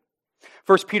transgression.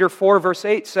 1 Peter 4, verse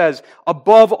 8 says,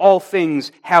 above all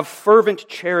things, have fervent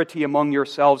charity among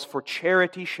yourselves, for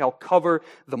charity shall cover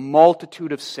the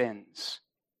multitude of sins.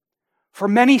 For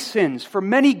many sins, for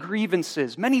many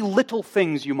grievances, many little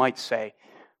things, you might say,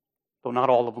 though not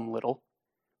all of them little,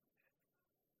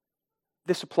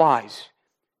 this applies.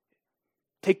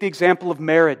 Take the example of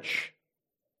marriage,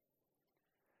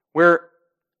 where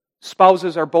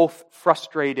spouses are both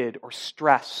frustrated or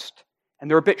stressed, and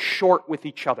they're a bit short with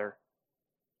each other.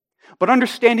 But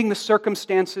understanding the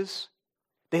circumstances,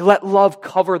 they let love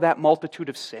cover that multitude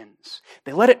of sins.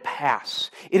 They let it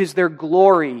pass. It is their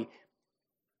glory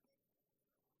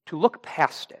to look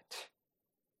past it.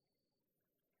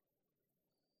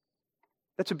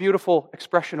 That's a beautiful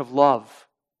expression of love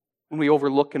when we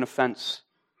overlook an offense.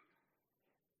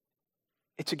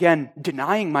 It's again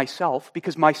denying myself,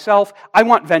 because myself, I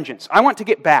want vengeance. I want to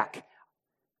get back.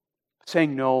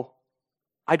 Saying, no,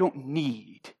 I don't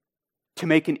need to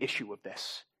make an issue of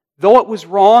this. Though it was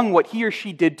wrong what he or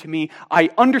she did to me, I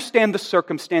understand the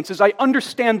circumstances. I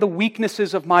understand the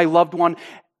weaknesses of my loved one.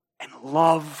 And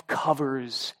love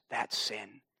covers that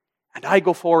sin. And I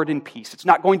go forward in peace. It's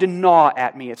not going to gnaw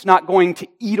at me. It's not going to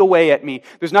eat away at me.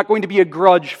 There's not going to be a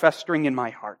grudge festering in my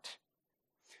heart.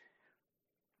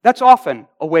 That's often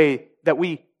a way that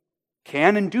we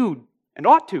can and do and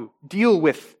ought to deal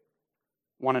with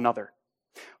one another.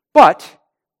 But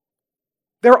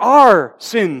there are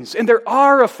sins and there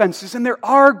are offenses and there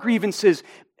are grievances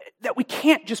that we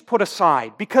can't just put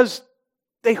aside because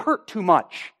they hurt too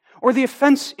much, or the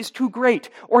offense is too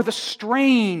great, or the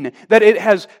strain that it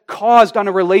has caused on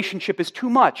a relationship is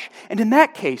too much. And in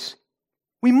that case,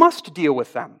 we must deal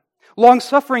with them.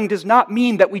 Long-suffering does not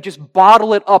mean that we just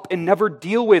bottle it up and never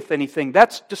deal with anything.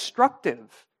 That's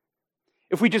destructive.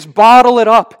 If we just bottle it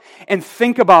up and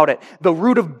think about it, the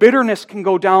root of bitterness can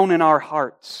go down in our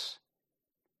hearts.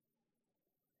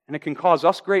 And it can cause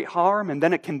us great harm, and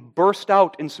then it can burst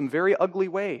out in some very ugly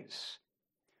ways.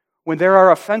 When there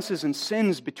are offenses and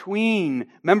sins between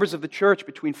members of the church,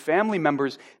 between family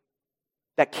members,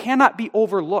 that cannot be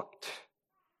overlooked,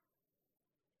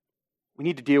 we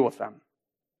need to deal with them.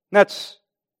 And that's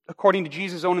according to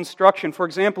Jesus' own instruction. For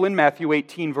example, in Matthew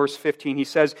 18, verse 15, he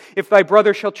says, "If thy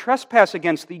brother shall trespass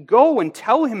against thee, go and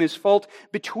tell him his fault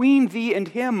between thee and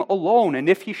him alone. And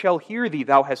if he shall hear thee,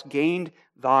 thou hast gained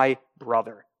thy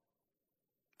brother."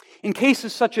 In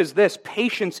cases such as this,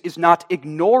 patience is not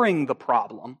ignoring the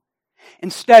problem.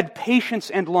 Instead, patience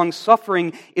and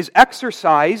long-suffering is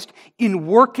exercised in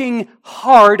working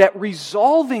hard at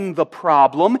resolving the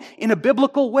problem in a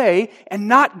biblical way and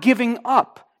not giving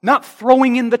up. Not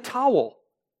throwing in the towel,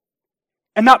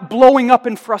 and not blowing up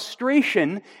in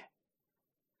frustration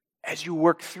as you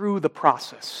work through the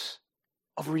process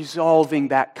of resolving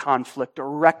that conflict or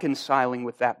reconciling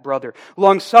with that brother.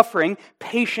 Long-suffering,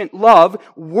 patient love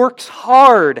works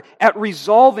hard at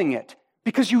resolving it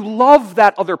because you love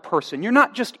that other person. You're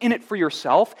not just in it for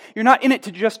yourself. You're not in it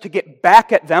to get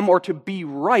back at them or to be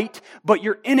right, but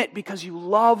you're in it because you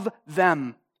love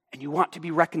them. And you want to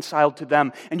be reconciled to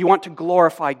them, and you want to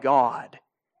glorify God.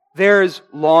 There's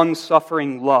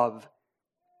long-suffering love.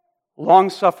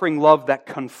 Long-suffering love that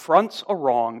confronts a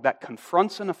wrong, that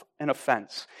confronts an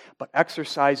offense, but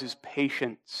exercises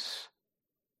patience,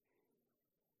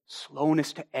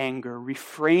 slowness to anger,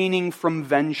 refraining from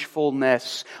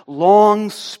vengefulness,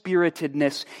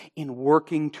 long-spiritedness in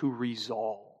working to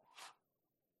resolve.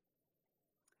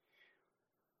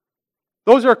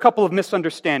 Those are a couple of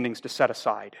misunderstandings to set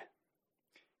aside.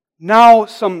 Now,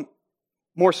 some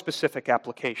more specific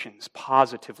applications,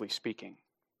 positively speaking.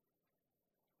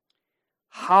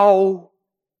 How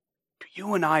do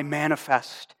you and I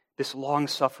manifest this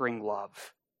long-suffering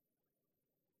love?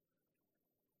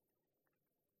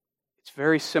 It's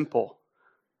very simple,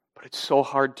 but it's so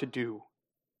hard to do.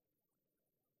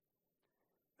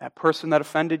 That person that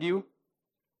offended you,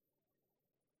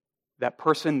 that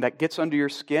person that gets under your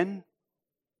skin,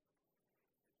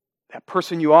 that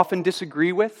person you often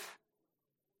disagree with,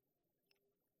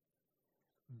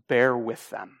 bear with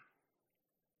them.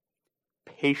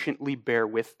 Patiently bear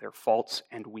with their faults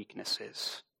and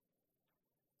weaknesses.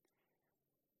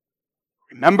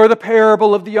 Remember the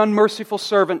parable of the unmerciful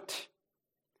servant.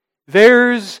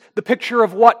 There's the picture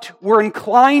of what we're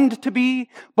inclined to be,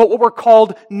 but what we're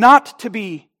called not to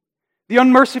be. The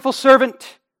unmerciful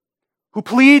servant who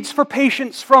pleads for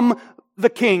patience from the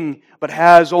king, but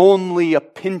has only a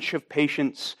pinch of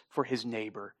patience for his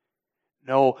neighbor.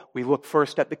 No, we look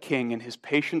first at the king and his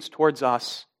patience towards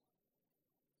us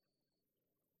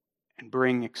and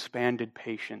bring expanded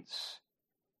patience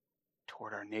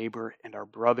toward our neighbor and our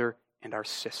brother and our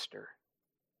sister.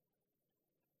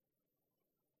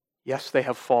 Yes, they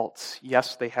have faults.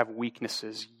 Yes, they have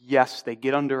weaknesses. Yes, they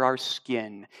get under our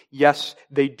skin. Yes,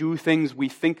 they do things we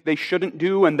think they shouldn't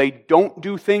do, and they don't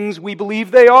do things we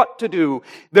believe they ought to do.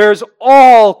 There's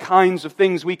all kinds of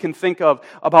things we can think of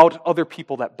about other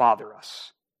people that bother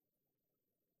us.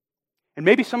 And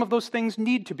maybe some of those things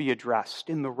need to be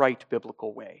addressed in the right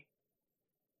biblical way.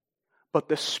 But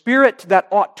the Spirit that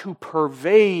ought to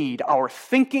pervade our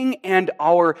thinking and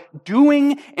our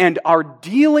doing and our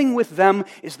dealing with them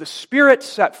is the Spirit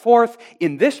set forth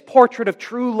in this portrait of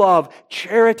true love.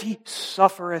 Charity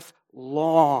suffereth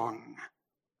long.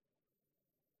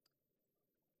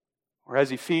 Or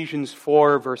as Ephesians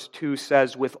 4 verse 2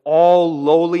 says, with all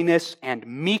lowliness and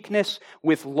meekness,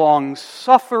 with long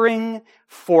suffering,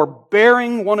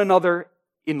 forbearing one another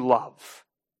in love.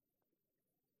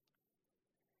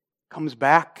 Comes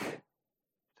back to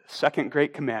the second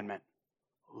great commandment.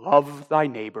 Love thy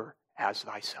neighbor as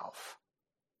thyself.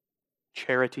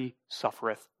 Charity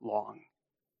suffereth long.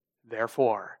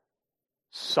 Therefore,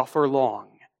 suffer long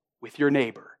with your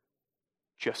neighbor,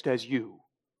 just as you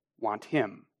want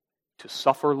him to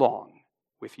suffer long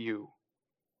with you.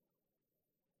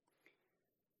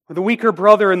 The weaker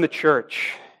brother in the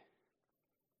church,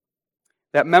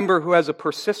 that member who has a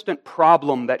persistent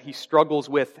problem that he struggles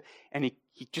with and he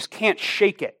just can't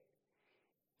shake it.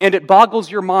 And it boggles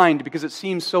your mind because it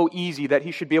seems so easy that he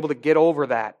should be able to get over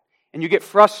that. And you get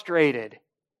frustrated.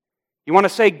 You want to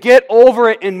say, get over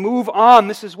it and move on.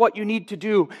 This is what you need to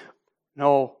do.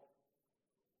 No.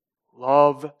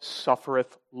 Love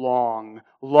suffereth long.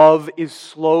 Love is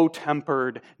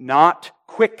slow-tempered, not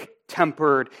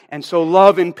quick-tempered. And so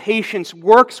love in patience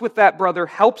works with that brother,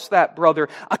 helps that brother,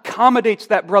 accommodates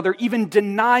that brother, even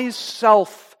denies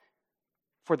self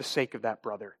for the sake of that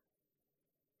brother.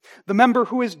 The member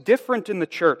who is different in the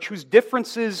church, whose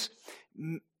differences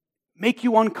make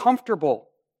you uncomfortable.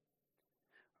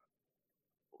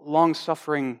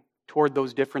 Long-suffering toward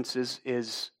those differences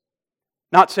is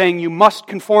not saying you must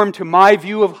conform to my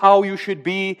view of how you should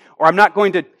be, or I'm not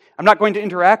going to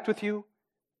interact with you,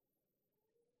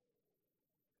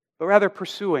 but rather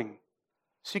pursuing,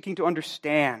 seeking to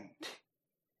understand,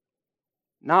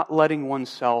 not letting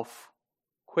oneself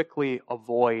quickly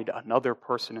avoid another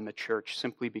person in the church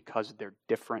simply because they're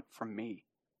different from me.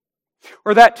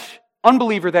 Or that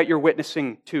unbeliever that you're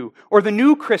witnessing to, or the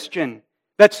new Christian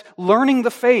that's learning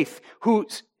the faith, who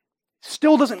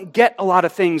still doesn't get a lot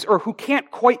of things, or who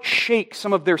can't quite shake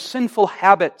some of their sinful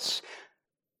habits.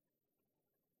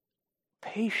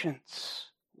 Patience.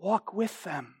 Walk with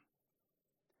them.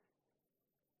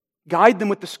 Guide them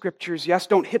with the Scriptures. Yes,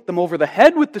 don't hit them over the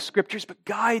head with the Scriptures, but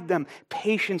guide them.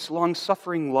 Patience,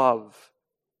 long-suffering love.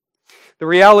 The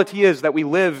reality is that we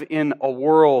live in a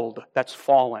world that's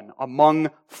fallen, among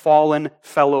fallen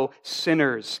fellow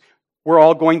sinners. We're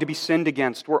all going to be sinned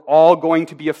against. We're all going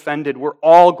to be offended. We're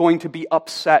all going to be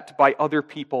upset by other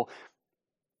people.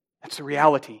 That's the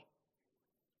reality.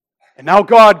 And now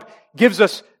God gives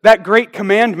us that great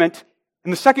commandment.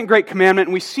 In the second great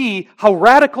commandment, we see how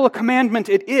radical a commandment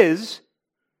it is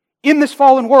in this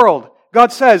fallen world.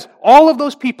 God says, all of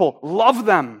those people, love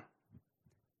them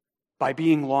by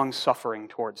being long-suffering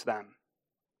towards them.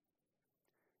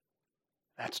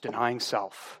 That's denying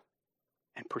self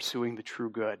and pursuing the true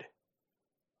good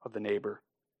of the neighbor.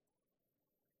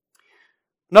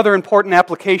 Another important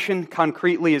application,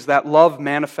 concretely, is that love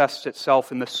manifests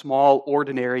itself in the small,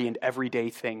 ordinary, and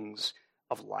everyday things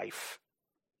of life.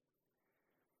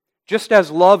 Just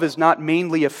as love is not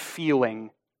mainly a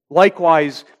feeling,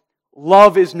 likewise,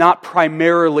 love is not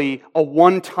primarily a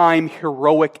one-time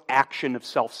heroic action of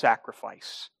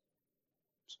self-sacrifice.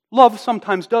 Love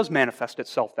sometimes does manifest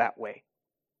itself that way.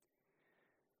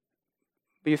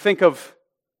 But you think of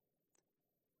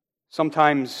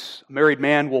sometimes a married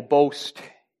man will boast,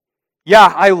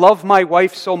 yeah, I love my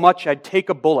wife so much I'd take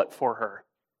a bullet for her.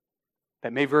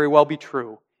 That may very well be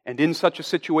true. And in such a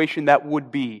situation, that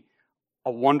would be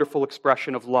a wonderful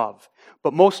expression of love.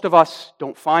 But most of us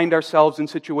don't find ourselves in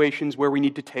situations where we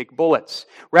need to take bullets.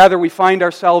 Rather, we find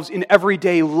ourselves in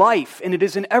everyday life. And it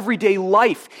is in everyday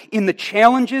life, in the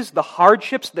challenges, the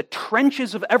hardships, the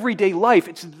trenches of everyday life.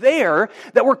 It's there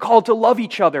that we're called to love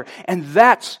each other. And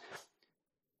that's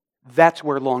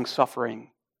where long-suffering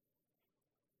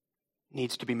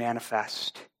needs to be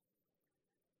manifest.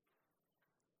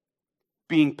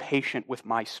 Being patient with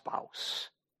my spouse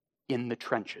in the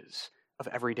trenches of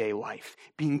everyday life.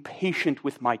 Being patient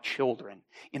with my children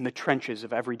in the trenches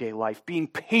of everyday life. Being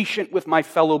patient with my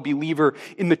fellow believer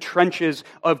in the trenches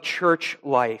of church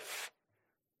life.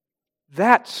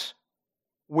 That's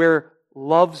where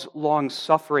love's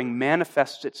long-suffering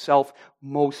manifests itself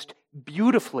most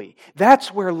beautifully.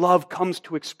 That's where love comes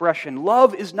to expression.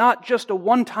 Love is not just a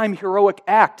one-time heroic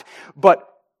act, but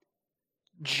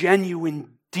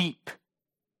genuine, deep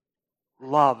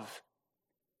love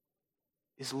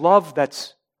is love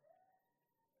that's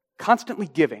constantly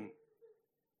giving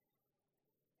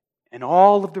in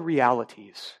all of the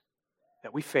realities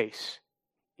that we face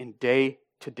in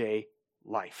day-to-day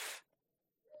life.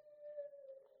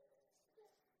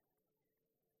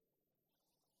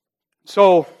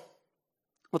 So,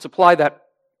 let's apply that.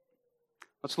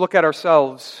 Let's look at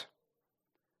ourselves.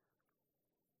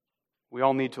 We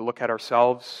all need to look at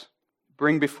ourselves.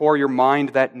 Bring before your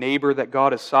mind that neighbor that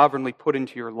God has sovereignly put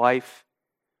into your life,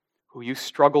 who you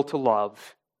struggle to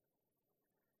love.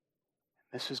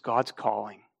 This is God's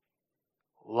calling.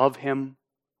 Love him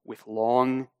with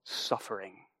long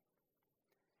suffering.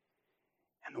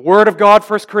 And the Word of God,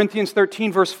 1 Corinthians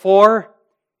 13, verse 4,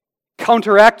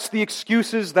 counteracts the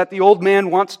excuses that the old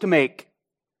man wants to make.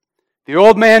 The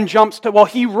old man jumps to, well,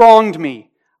 he wronged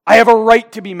me. I have a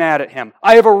right to be mad at him.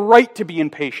 I have a right to be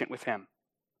impatient with him.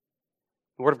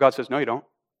 The Word of God says, no, you don't.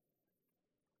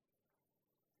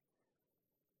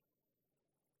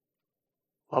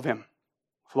 Love him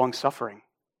with long suffering.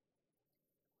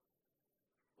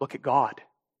 Look at God.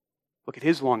 Look at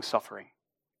his long suffering.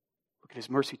 Look at his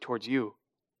mercy towards you.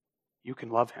 You can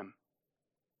love him.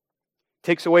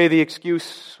 Takes away the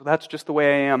excuse, well, that's just the way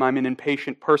I am. I'm an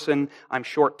impatient person. I'm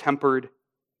short-tempered.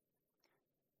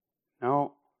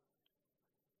 No.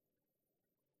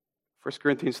 1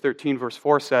 Corinthians 13, verse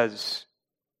 4 says,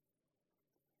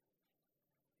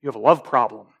 you have a love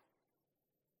problem.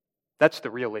 That's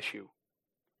the real issue.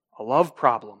 A love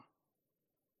problem.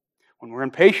 When we're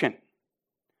impatient,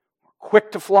 we're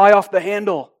quick to fly off the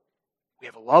handle, we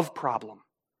have a love problem.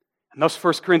 And thus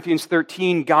 1 Corinthians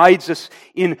 13 guides us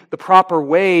in the proper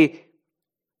way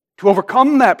to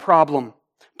overcome that problem.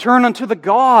 Turn unto the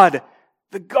God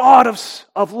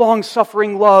of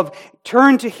long-suffering love.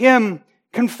 Turn to him.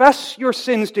 Confess your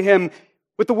sins to him.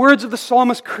 With the words of the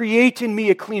psalmist, create in me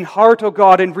a clean heart, O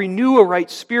God, and renew a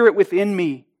right spirit within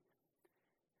me.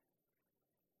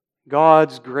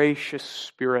 God's gracious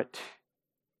Spirit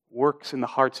works in the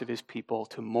hearts of his people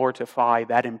to mortify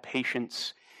that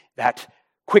impatience, that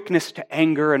quickness to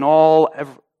anger, and all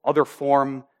other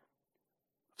form of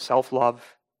self-love,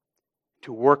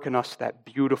 to work in us that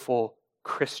beautiful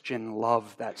Christian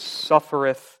love that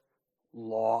suffereth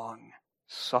long.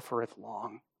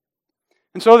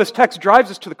 And so this text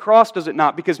drives us to the cross, does it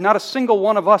not? Because not a single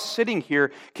one of us sitting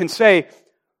here can say,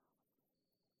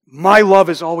 my love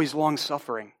is always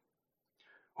long-suffering.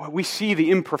 Well, we see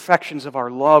the imperfections of our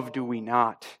love, do we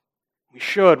not? We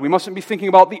should. We mustn't be thinking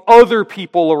about the other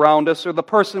people around us or the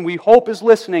person we hope is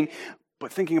listening,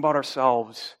 but thinking about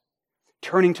ourselves,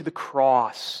 turning to the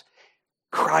cross,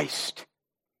 Christ,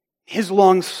 his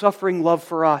long-suffering love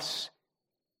for us,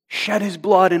 shed his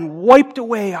blood and wiped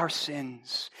away our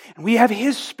sins. And we have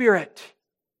his Spirit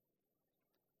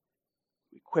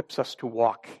who equips us to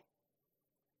walk in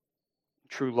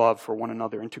true love for one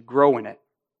another and to grow in it.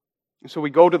 And so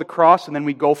we go to the cross and then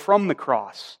we go from the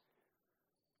cross,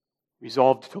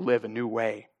 resolved to live a new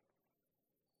way.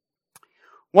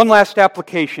 One last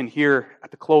application here at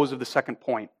the close of the second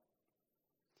point.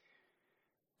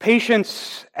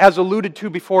 Patience, as alluded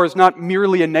to before, is not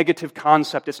merely a negative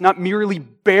concept. It's not merely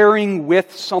bearing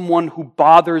with someone who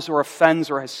bothers or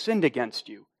offends or has sinned against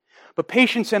you. But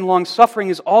patience and long-suffering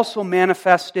is also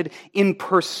manifested in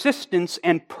persistence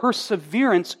and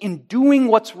perseverance in doing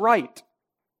what's right.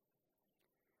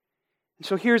 And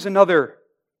so here's another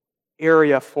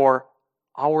area for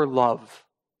our love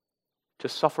to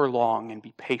suffer long and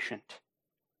be patient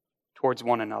towards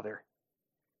one another.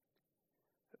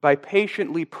 By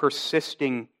patiently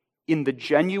persisting in the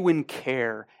genuine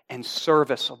care and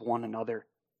service of one another,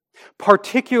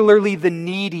 particularly the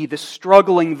needy, the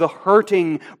struggling, the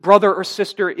hurting brother or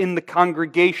sister in the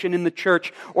congregation, in the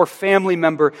church, or family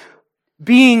member,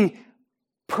 being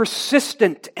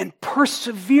persistent and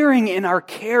persevering in our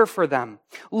care for them.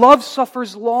 Love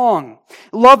suffers long.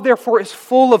 Love, therefore, is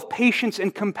full of patience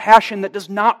and compassion that does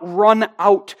not run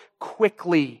out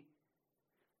quickly,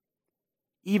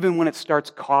 even when it starts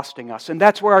costing us. And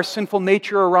that's where our sinful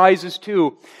nature arises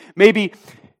too. Maybe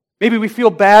we feel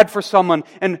bad for someone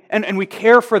and we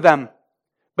care for them,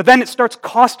 but then it starts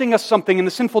costing us something and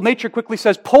the sinful nature quickly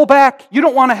says, pull back. You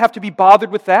don't want to have to be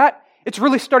bothered with that. It's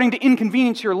really starting to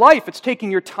inconvenience your life. It's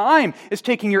taking your time. It's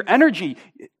taking your energy.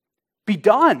 Be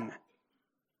done.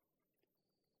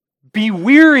 Be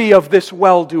weary of this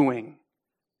well-doing.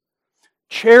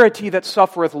 Charity that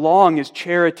suffereth long is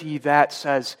charity that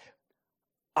says,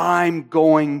 I'm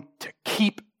going to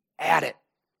keep at it.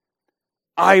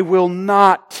 I will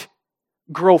not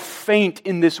grow faint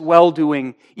in this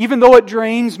well-doing. Even though it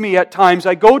drains me at times,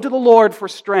 I go to the Lord for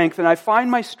strength, and I find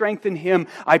my strength in Him.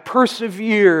 I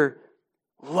persevere.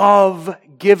 Love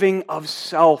giving of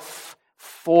self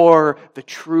for the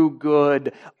true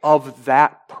good of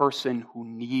that person who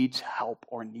needs help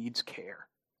or needs care.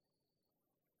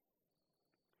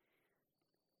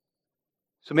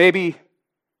 So maybe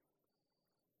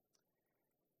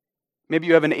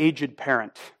you have an aged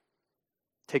parent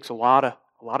takes a lot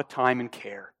of time and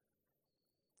care.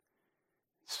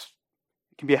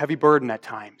 It can be a heavy burden at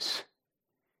times.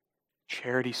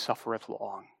 Charity suffereth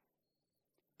long.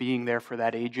 Being there for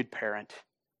that aged parent.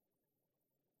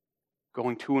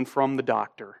 Going to and from the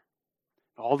doctor.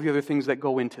 All the other things that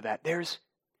go into that. There's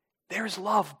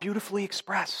love beautifully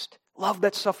expressed. Love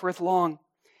that suffereth long.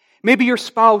 Maybe your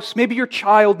spouse, maybe your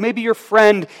child, maybe your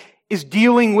friend is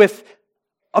dealing with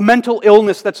a mental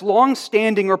illness that's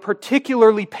long-standing or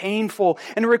particularly painful,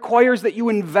 and it requires that you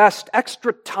invest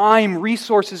extra time,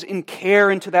 resources, and care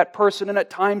into that person, and at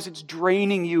times it's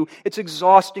draining you, it's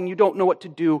exhausting, you don't know what to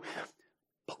do.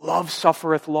 But love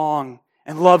suffereth long,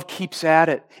 and love keeps at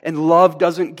it, and love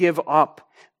doesn't give up.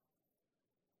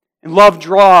 And love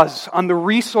draws on the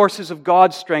resources of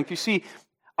God's strength. You see,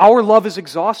 our love is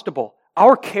exhaustible.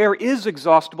 Our care is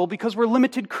exhaustible because we're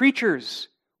limited creatures.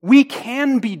 We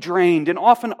can be drained and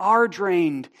often are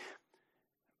drained.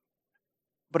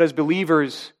 But as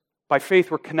believers, by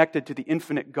faith we're connected to the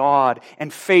infinite God,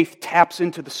 and faith taps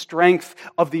into the strength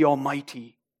of the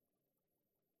Almighty.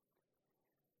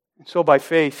 And so by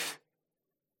faith,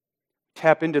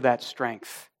 tap into that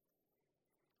strength.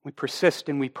 We persist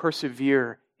and we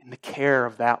persevere in the care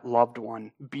of that loved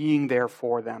one, being there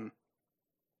for them.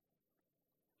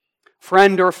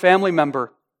 Friend or family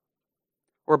member,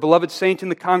 or a beloved saint in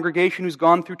the congregation who's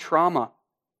gone through trauma.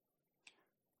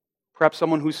 Perhaps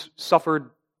someone who's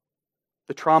suffered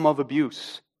the trauma of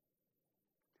abuse.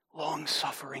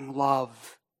 Long-suffering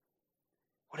love.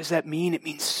 What does that mean? It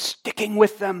means sticking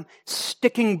with them,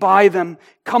 sticking by them,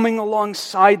 coming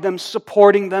alongside them,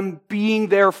 supporting them, being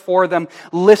there for them,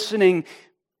 listening.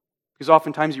 Because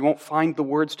oftentimes you won't find the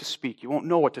words to speak. You won't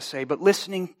know what to say, but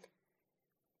listening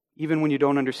even when you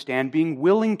don't understand, being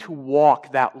willing to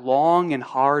walk that long and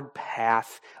hard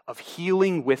path of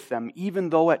healing with them, even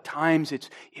though at times it's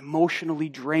emotionally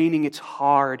draining, it's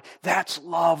hard. That's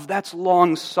love. That's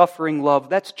long-suffering love.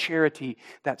 That's charity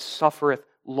that suffereth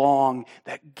long,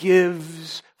 that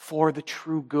gives for the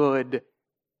true good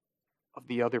of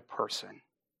the other person.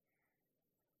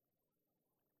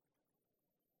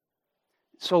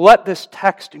 So let this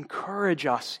text encourage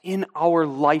us in our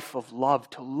life of love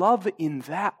to love in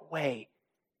that way,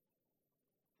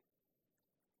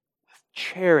 with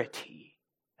charity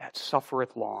that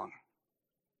suffereth long.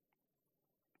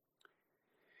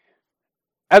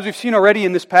 As we've seen already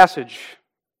in this passage,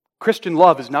 Christian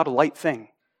love is not a light thing.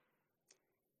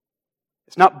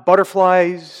 It's not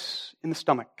butterflies in the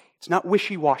stomach. It's not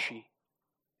wishy-washy.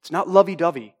 It's not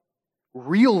lovey-dovey.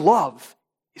 Real love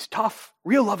is tough.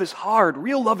 Real love is hard.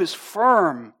 Real love is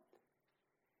firm.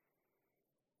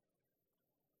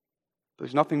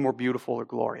 There's nothing more beautiful or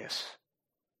glorious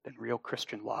than real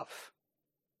Christian love.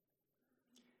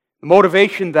 The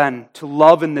motivation then to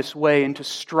love in this way and to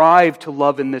strive to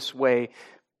love in this way,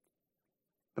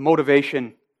 the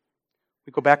motivation,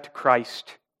 we go back to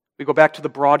Christ. We go back to the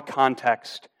broad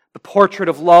context. The portrait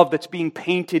of love that's being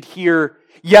painted here.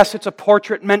 Yes, it's a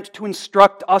portrait meant to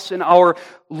instruct us in our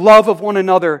love of one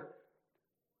another.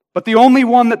 But the only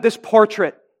one that this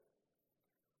portrait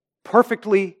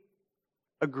perfectly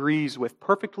agrees with,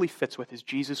 perfectly fits with, is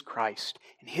Jesus Christ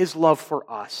and His love for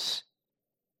us.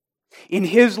 In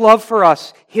His love for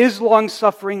us, His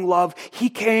long-suffering love, He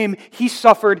came, He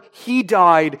suffered, He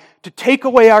died to take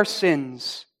away our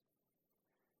sins,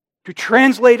 to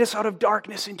translate us out of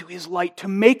darkness into His light, to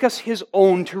make us His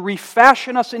own, to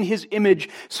refashion us in His image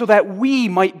so that we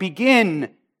might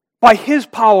begin, by His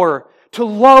power, to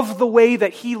love the way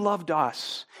that He loved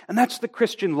us. And that's the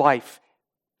Christian life.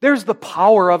 There's the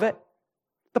power of it.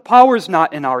 The power is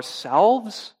not in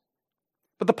ourselves,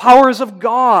 but the power is of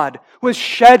God, who has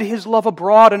shed His love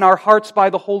abroad in our hearts by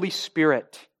the Holy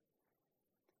Spirit.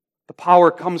 The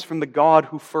power comes from the God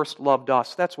who first loved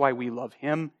us. That's why we love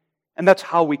Him. And that's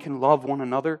how we can love one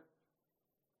another.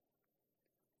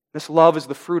 This love is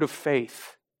the fruit of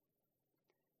faith.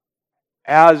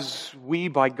 As we,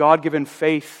 by God-given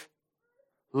faith,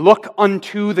 look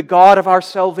unto the God of our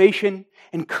salvation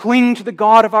and cling to the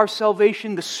God of our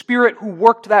salvation, the Spirit who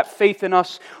worked that faith in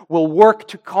us will work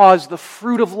to cause the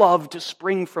fruit of love to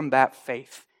spring from that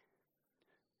faith.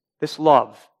 This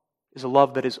love is a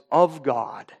love that is of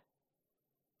God.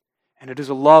 And it is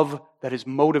a love that is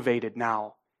motivated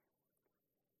now.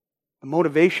 The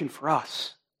motivation for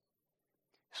us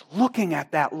is looking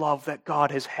at that love that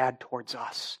God has had towards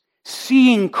us.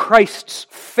 Seeing Christ's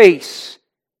face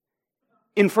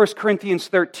in 1 Corinthians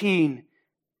 13.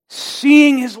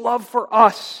 Seeing His love for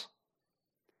us.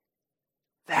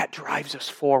 That drives us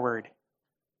forward.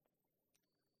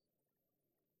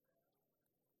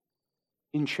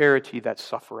 In charity that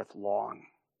suffereth long.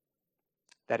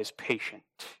 That is patient.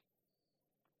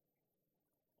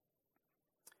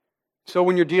 So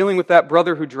when you're dealing with that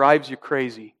brother who drives you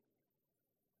crazy,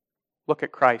 look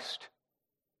at Christ.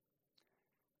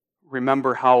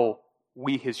 Remember how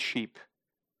we, his sheep,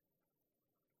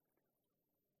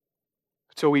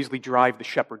 so easily drive the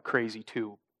shepherd crazy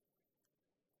too.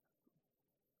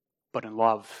 But in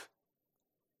love,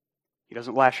 he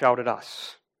doesn't lash out at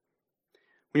us.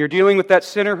 When you're dealing with that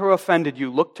sinner who offended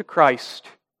you, look to Christ.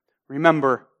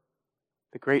 Remember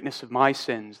the greatness of my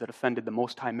sins that offended the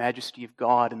Most High Majesty of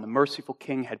God, and the merciful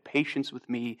King had patience with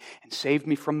me and saved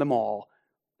me from them all.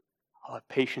 I'll have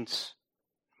patience,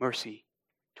 mercy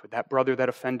toward that brother that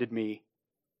offended me.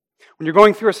 When you're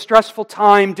going through a stressful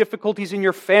time, difficulties in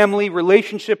your family,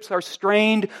 relationships are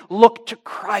strained, look to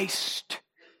Christ.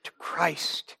 To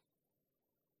Christ.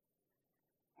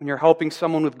 When you're helping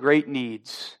someone with great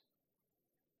needs,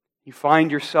 you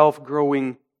find yourself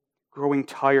growing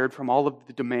tired from all of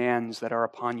the demands that are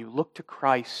upon you. Look to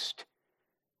Christ,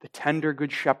 the tender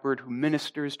good shepherd who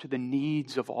ministers to the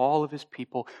needs of all of his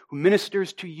people, who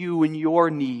ministers to you in your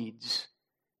needs.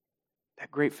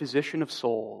 That great physician of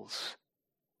souls.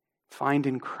 Find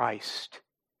in Christ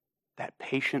that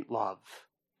patient love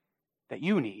that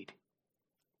you need.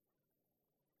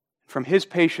 From his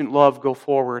patient love, go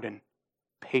forward and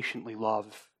patiently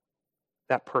love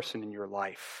that person in your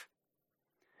life.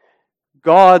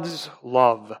 God's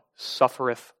love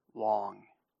suffereth long,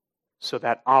 so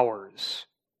that ours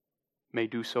may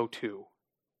do so too.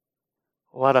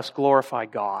 Let us glorify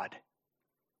God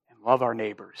and love our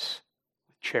neighbors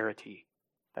with charity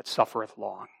that suffereth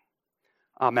long.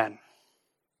 Amen.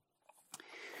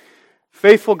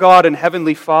 Faithful God and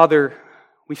Heavenly Father,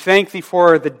 we thank Thee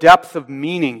for the depth of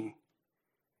meaning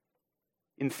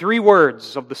in 3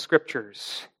 words of the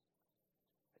Scriptures.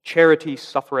 Charity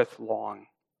suffereth long.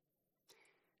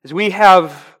 As we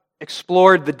have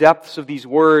explored the depths of these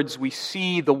words, we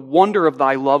see the wonder of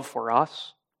Thy love for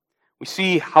us. We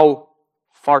see how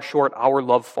far short our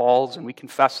love falls, and we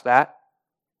confess that.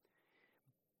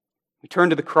 We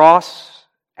turn to the cross,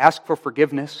 ask for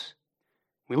forgiveness.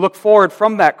 We look forward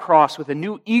from that cross with a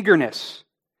new eagerness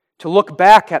to look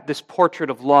back at this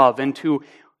portrait of love and to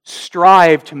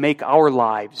strive to make our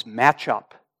lives match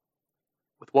up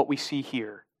with what we see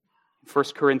here in 1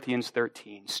 Corinthians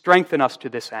 13. Strengthen us to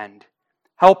this end.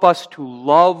 Help us to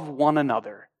love one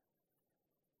another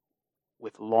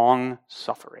with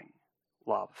long-suffering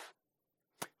love.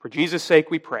 For Jesus'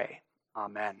 sake we pray.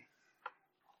 Amen.